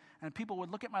this, and people would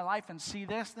look at my life and see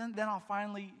this, then I'll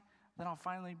finally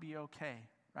be okay,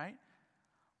 right?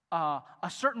 A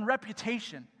certain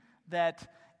reputation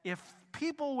that if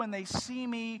people, when they see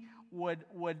me, would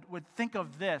think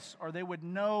of this, or they would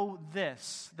know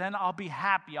this, then I'll be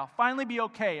happy. I'll finally be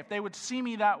okay if they would see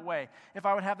me that way, if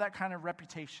I would have that kind of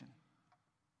reputation.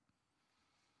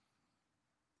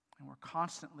 And we're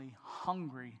constantly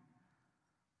hungry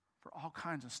for all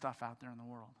kinds of stuff out there in the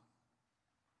world.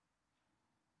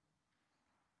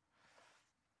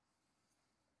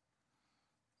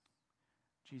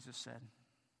 Jesus said,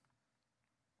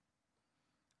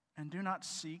 "And do not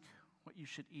seek what you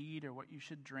should eat or what you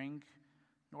should drink,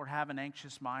 nor have an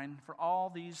anxious mind, for all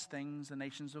these things the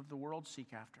nations of the world seek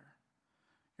after.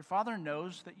 Your Father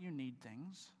knows that you need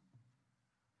things,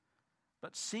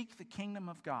 but seek the kingdom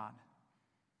of God,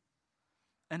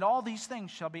 and all these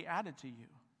things shall be added to you.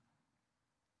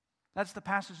 That's the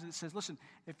passage that says, listen,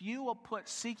 if you will put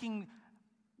seeking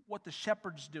what the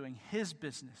shepherd's doing, his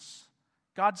business,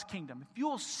 God's kingdom, if you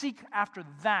will seek after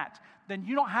that, then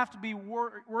you don't have to be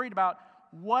worried about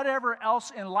whatever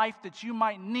else in life that you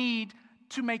might need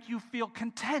to make you feel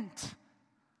content,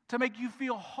 to make you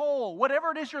feel whole.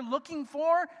 Whatever it is you're looking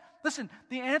for, listen,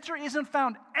 the answer isn't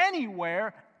found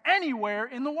anywhere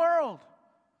in the world.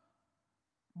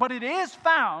 But it is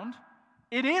found,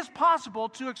 it is possible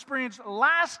to experience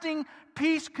lasting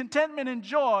peace, contentment, and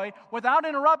joy without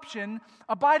interruption,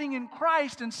 abiding in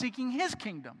Christ and seeking his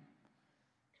kingdom.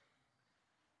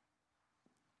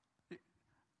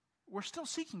 We're still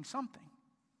seeking something.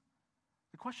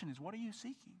 The question is, what are you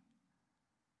seeking?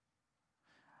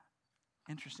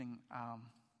 Interesting.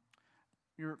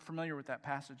 You're familiar with that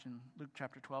passage in Luke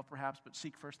chapter 12, perhaps, but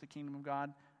seek first the kingdom of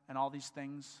God, and all these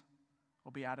things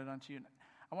will be added unto you.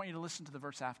 I want you to listen to the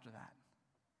verse after that.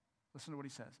 Listen to what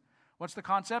he says. What's the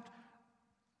concept?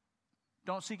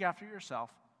 Don't seek after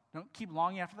yourself. Don't keep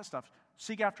longing after that stuff.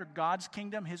 Seek after God's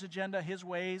kingdom, his agenda, his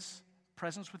ways,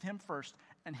 presence with him first,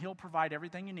 and he'll provide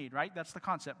everything you need, right? That's the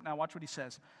concept. Now watch what he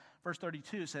says. Verse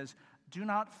 32 says, do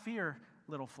not fear,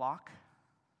 little flock,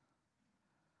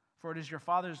 for it is your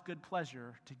Father's good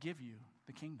pleasure to give you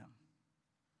the kingdom.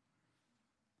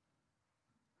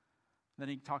 Then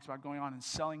he talks about going on and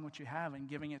selling what you have and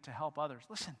giving it to help others.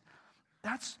 Listen,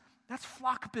 that's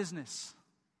flock business.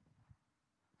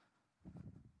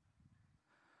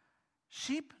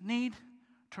 Sheep need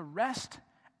to rest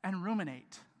and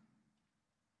ruminate.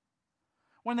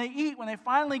 When they eat, when they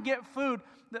finally get food,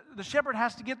 the shepherd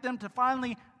has to get them to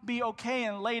finally be okay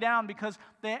and lay down, because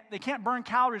they can't burn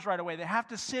calories right away. They have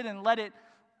to sit and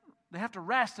they have to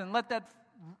rest and let that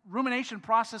rumination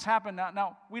process happen.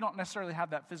 Now, we don't necessarily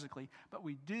have that physically, but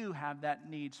we do have that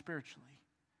need spiritually.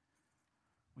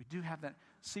 We do have that.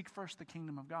 Seek first the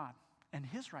kingdom of God and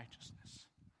his righteousness.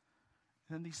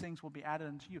 And then these things will be added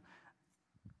unto you.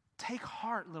 Take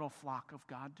heart, little flock of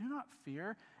God. Do not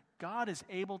fear. God is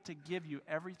able to give you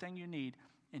everything you need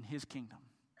in his kingdom,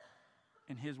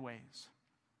 in his ways.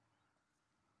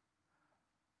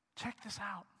 Check this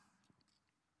out.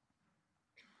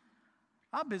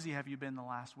 How busy have you been the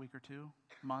last week or two,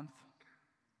 month,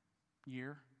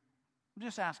 year? I'm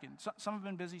just asking. Some have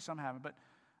been busy, some haven't. But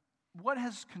what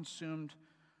has consumed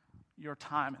your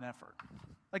time and effort?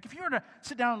 Like if you were to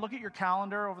sit down and look at your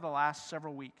calendar over the last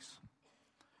several weeks,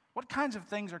 what kinds of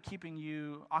things are keeping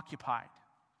you occupied,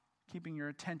 keeping your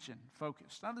attention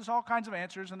focused? Now, there's all kinds of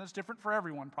answers, and it's different for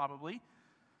everyone probably.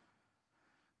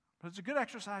 But it's a good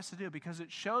exercise to do because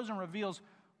it shows and reveals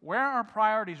where our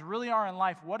priorities really are in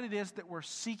life, what it is that we're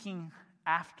seeking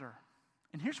after.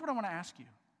 And here's what I want to ask you.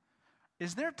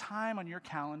 Is there time on your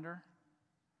calendar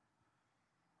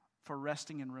for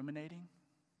resting and ruminating?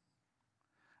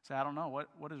 Say, I don't know.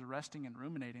 What does resting and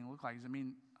ruminating look like? Does it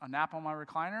mean a nap on my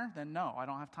recliner? Then no, I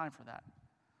don't have time for that.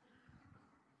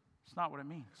 It's not what it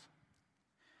means.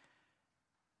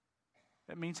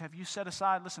 It means, have you set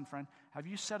aside, listen friend, have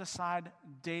you set aside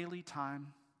daily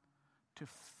time to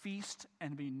feast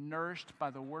and be nourished by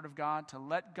the Word of God, to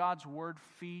let God's Word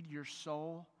feed your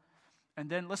soul? And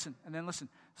then listen,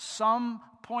 some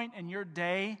point in your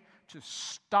day to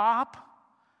stop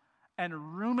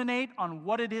and ruminate on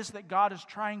what it is that God is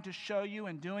trying to show you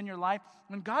and do in your life.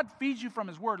 When God feeds you from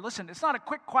His Word, listen, it's not a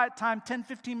quick, quiet time, 10,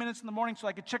 15 minutes in the morning so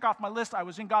I could check off my list. I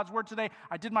was in God's Word today.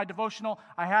 I did my devotional.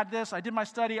 I had this. I did my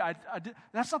study.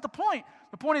 That's not the point.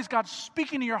 The point is God's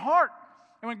speaking to your heart.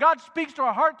 And when God speaks to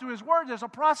our heart through His Word, there's a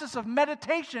process of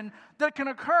meditation that can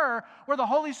occur where the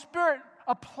Holy Spirit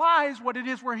applies what it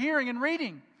is we're hearing and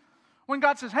reading. When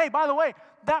God says, hey, by the way,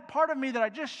 that part of me that I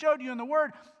just showed you in the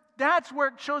Word, that's where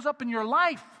it shows up in your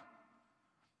life.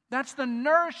 That's the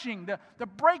nourishing, the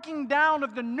breaking down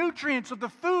of the nutrients of the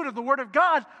food of the Word of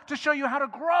God to show you how to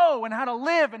grow and how to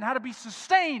live and how to be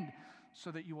sustained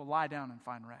so that you will lie down and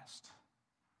find rest.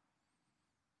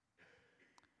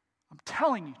 I'm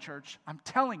telling you, church, I'm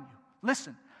telling you,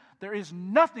 listen, there is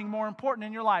nothing more important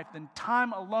in your life than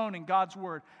time alone in God's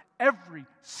Word every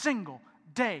single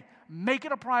day. Make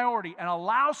it a priority and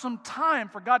allow some time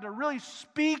for God to really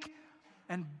speak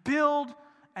and build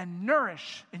and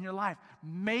nourish in your life.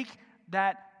 Make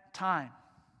that time.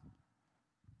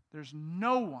 There's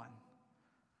no one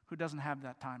who doesn't have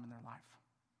that time in their life.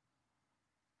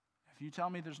 If you tell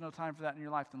me there's no time for that in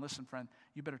your life, then listen, friend,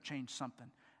 you better change something.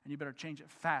 And you better change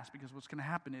it fast, because what's going to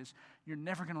happen is you're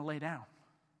never going to lay down.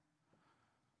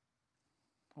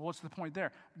 Well, what's the point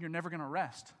there? You're never going to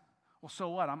rest. Well, so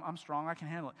what? I'm strong. I can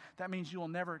handle it. That means you will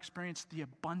never experience the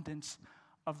abundance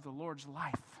of the Lord's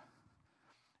life.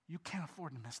 You can't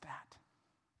afford to miss that.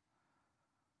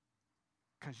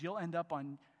 Because you'll end up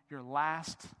on your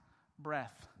last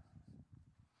breath,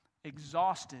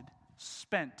 exhausted,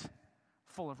 spent,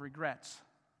 full of regrets,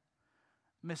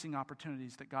 missing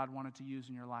opportunities that God wanted to use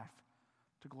in your life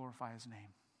to glorify His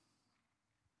name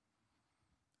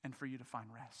and for you to find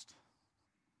rest.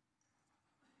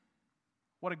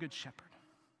 What a good shepherd.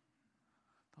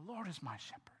 The Lord is my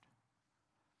shepherd.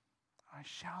 I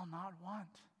shall not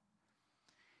want.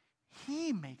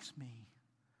 He makes me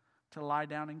to lie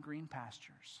down in green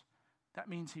pastures. That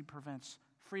means He prevents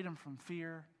freedom from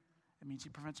fear. It means He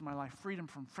prevents in my life freedom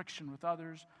from friction with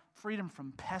others, freedom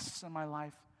from pests in my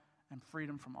life, and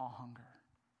freedom from all hunger,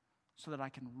 so that I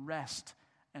can rest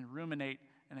and ruminate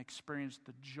and experience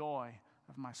the joy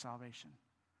of my salvation.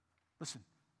 Listen,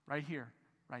 right here,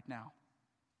 right now,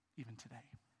 even today.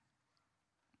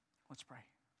 Let's pray.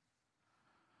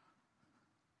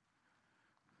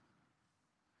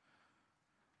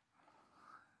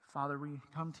 Father, we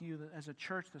come to you as a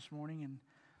church this morning, and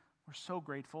we're so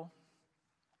grateful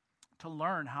to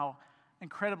learn how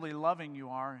incredibly loving you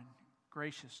are and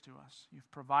gracious to us.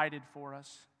 You've provided for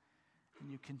us,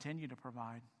 and you continue to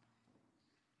provide.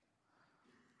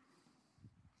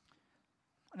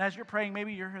 And as you're praying,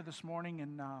 maybe you're here this morning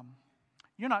and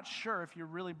you're not sure if you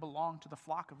really belong to the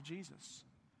flock of Jesus.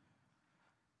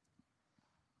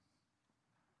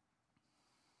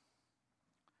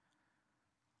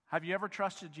 Have you ever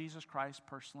trusted Jesus Christ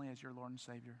personally as your Lord and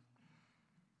Savior?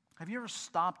 Have you ever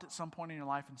stopped at some point in your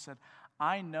life and said,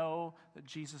 I know that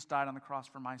Jesus died on the cross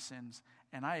for my sins,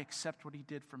 and I accept what He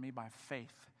did for me by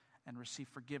faith and receive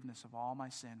forgiveness of all my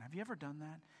sin? Have you ever done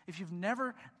that? If you've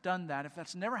never done that, if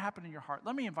that's never happened in your heart,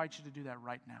 let me invite you to do that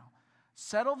right now.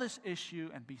 Settle this issue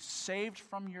and be saved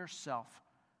from yourself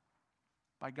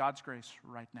by God's grace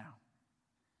right now.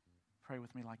 Pray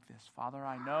with me like this. Father,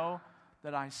 I know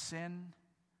that I sin.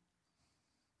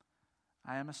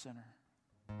 I am a sinner.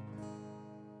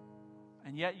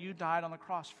 And yet you died on the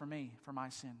cross for me, for my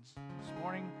sins. This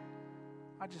morning,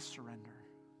 I just surrender.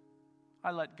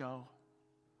 I let go.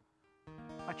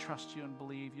 I trust you and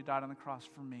believe you died on the cross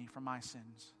for me, for my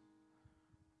sins.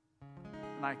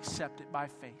 And I accept it by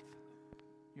faith,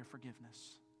 your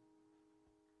forgiveness.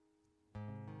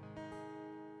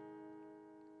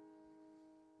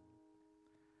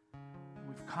 And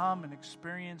we've come and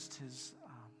experienced His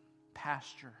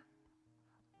pasture.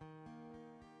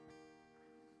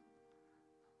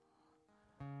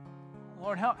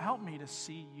 Lord, help me to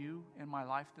see you in my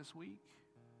life this week.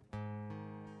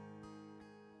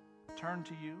 Turn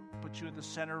to you, put you at the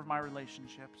center of my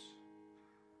relationships.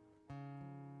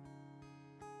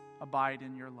 Abide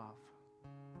in your love,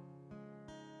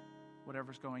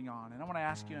 whatever's going on. And I want to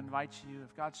ask you, invite you,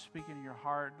 if God's speaking to your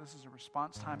heart, this is a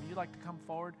response time. You'd like to come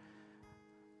forward,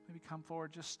 maybe come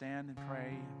forward, just stand and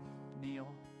pray,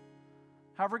 kneel.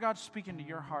 However God's speaking to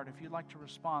your heart, if you'd like to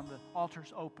respond, the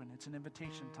altar's open. It's an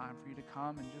invitation time for you to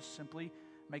come and just simply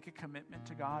make a commitment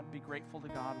to God, be grateful to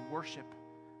God, worship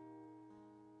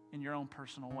in your own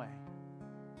personal way.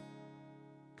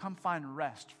 Come find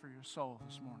rest for your soul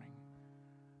this morning.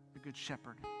 The Good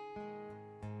Shepherd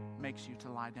makes you to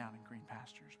lie down in green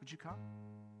pastures. Would you come?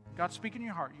 God's speaking to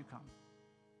your heart, you come.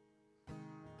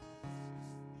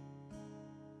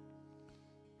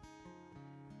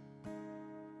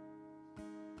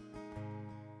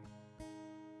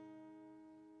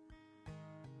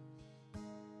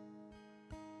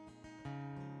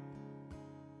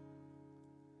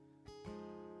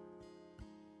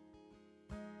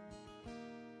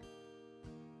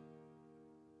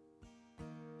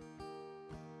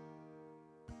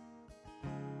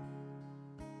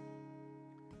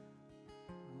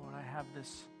 Have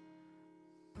this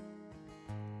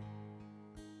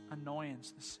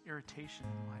annoyance, this irritation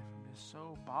in life. I'm just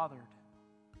so bothered.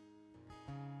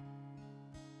 And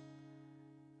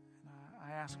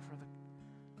I ask for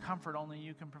the comfort only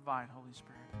you can provide, Holy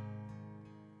Spirit.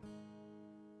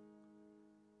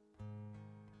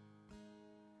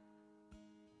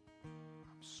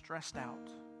 I'm stressed out,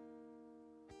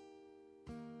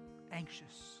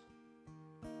 anxious,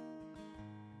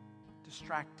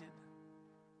 distracted,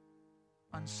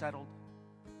 unsettled.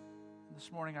 And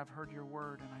this morning I've heard your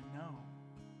word, and I know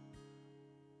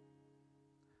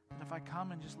that if I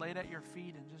come and just lay it at your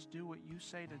feet and just do what you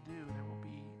say to do, there will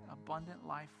be abundant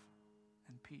life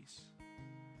and peace.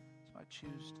 So I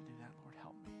choose to do that. Lord,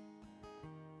 help me.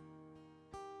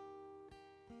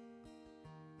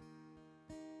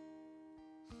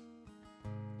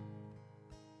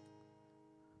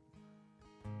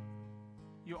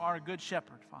 You are a good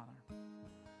shepherd, Father. We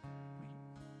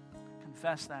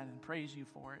confess that and praise you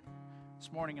for it this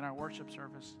morning in our worship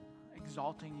service,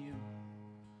 exalting you,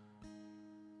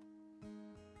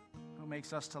 who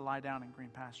makes us to lie down in green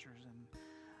pastures. And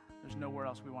there's nowhere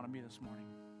else we want to be this morning.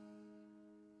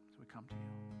 So we come to you.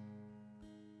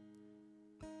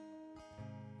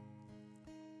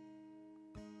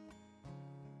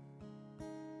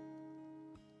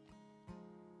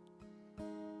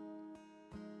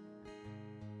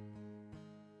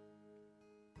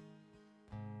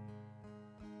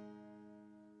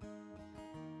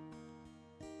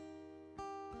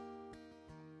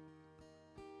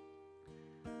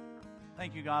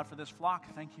 Thank you, God, for this flock.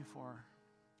 Thank you for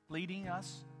leading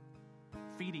us,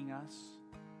 feeding us,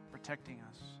 protecting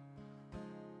us.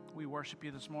 We worship you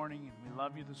this morning, and we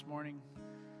love you this morning.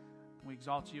 We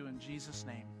exalt you in Jesus'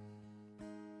 name.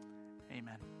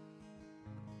 Amen.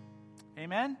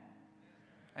 Amen?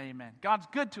 Amen. God's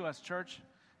good to us, church.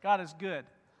 God is good.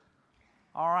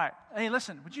 All right. Hey,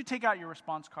 listen, would you take out your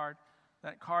response card?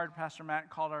 That card Pastor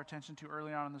Matt called our attention to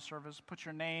early on in the service. Put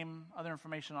your name, other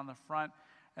information on the front.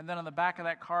 And then on the back of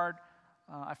that card,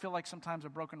 I feel like sometimes a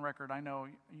broken record. I know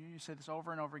you say this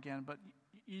over and over again, but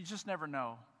you just never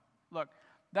know. Look,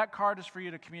 that card is for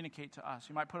you to communicate to us.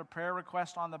 You might put a prayer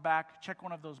request on the back. Check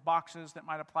one of those boxes that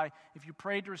might apply. If you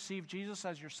prayed to receive Jesus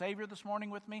as your Savior this morning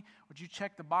with me, would you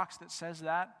check the box that says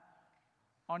that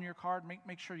on your card?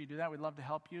 Make sure you do that. We'd love to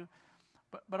help you.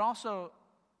 But also,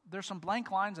 there's some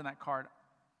blank lines in that card.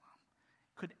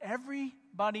 Could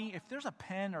everybody, if there's a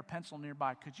pen or pencil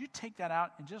nearby, could you take that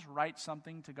out and just write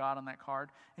something to God on that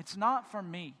card? It's not for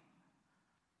me.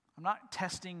 I'm not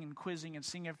testing and quizzing and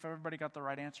seeing if everybody got the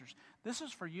right answers. This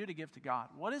is for you to give to God.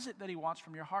 What is it that he wants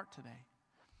from your heart today?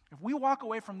 If we walk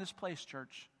away from this place,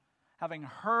 church, having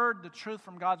heard the truth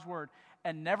from God's word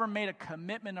and never made a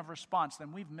commitment of response,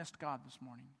 then we've missed God this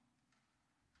morning.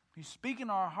 He's speaking in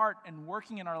our heart and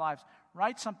working in our lives.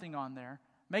 Write something on there.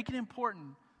 Make it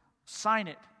important. Sign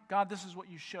it. God, this is what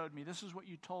you showed me. This is what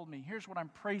you told me. Here's what I'm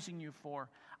praising you for.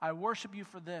 I worship you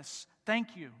for this.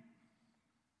 Thank you.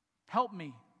 Help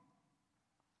me.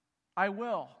 I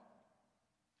will.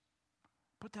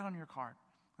 Put that on your card.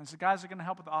 And so the guys that are going to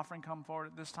help with the offering come forward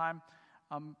at this time.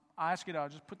 I ask you to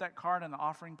just put that card on the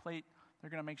offering plate.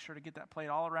 They're going to make sure to get that plate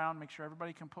all around. Make sure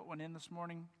everybody can put one in this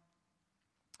morning.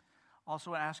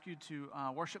 Also, I ask you to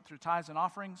worship through tithes and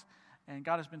offerings. And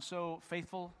God has been so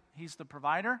faithful. He's the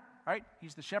provider, right?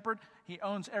 He's the shepherd. He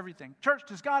owns everything. Church,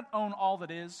 does God own all that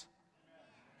is?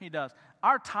 He does.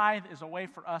 Our tithe is a way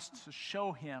for us to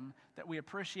show him that we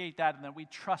appreciate that and that we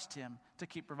trust him to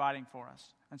keep providing for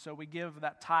us. And so we give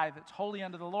that tithe that's holy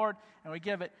unto the Lord, and we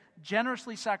give it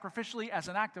generously, sacrificially as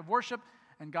an act of worship,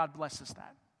 and God blesses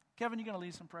that. Kevin, you going to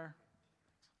lead some prayer?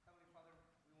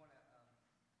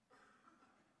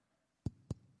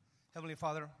 Heavenly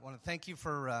Father, I want to thank you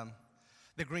for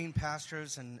the green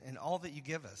pastures and all that you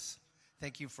give us.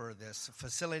 Thank you for this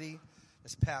facility,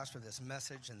 this pastor, this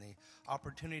message, and the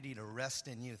opportunity to rest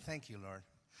in you. Thank you, Lord.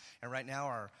 And right now,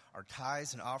 our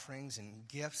tithes and offerings and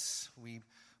gifts, we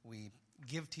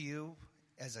give to you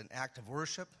as an act of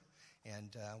worship,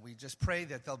 and we just pray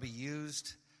that they'll be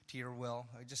used to your will.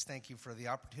 I just thank you for the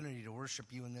opportunity to worship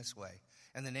you in this way.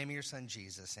 In the name of your Son,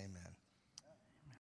 Jesus, amen.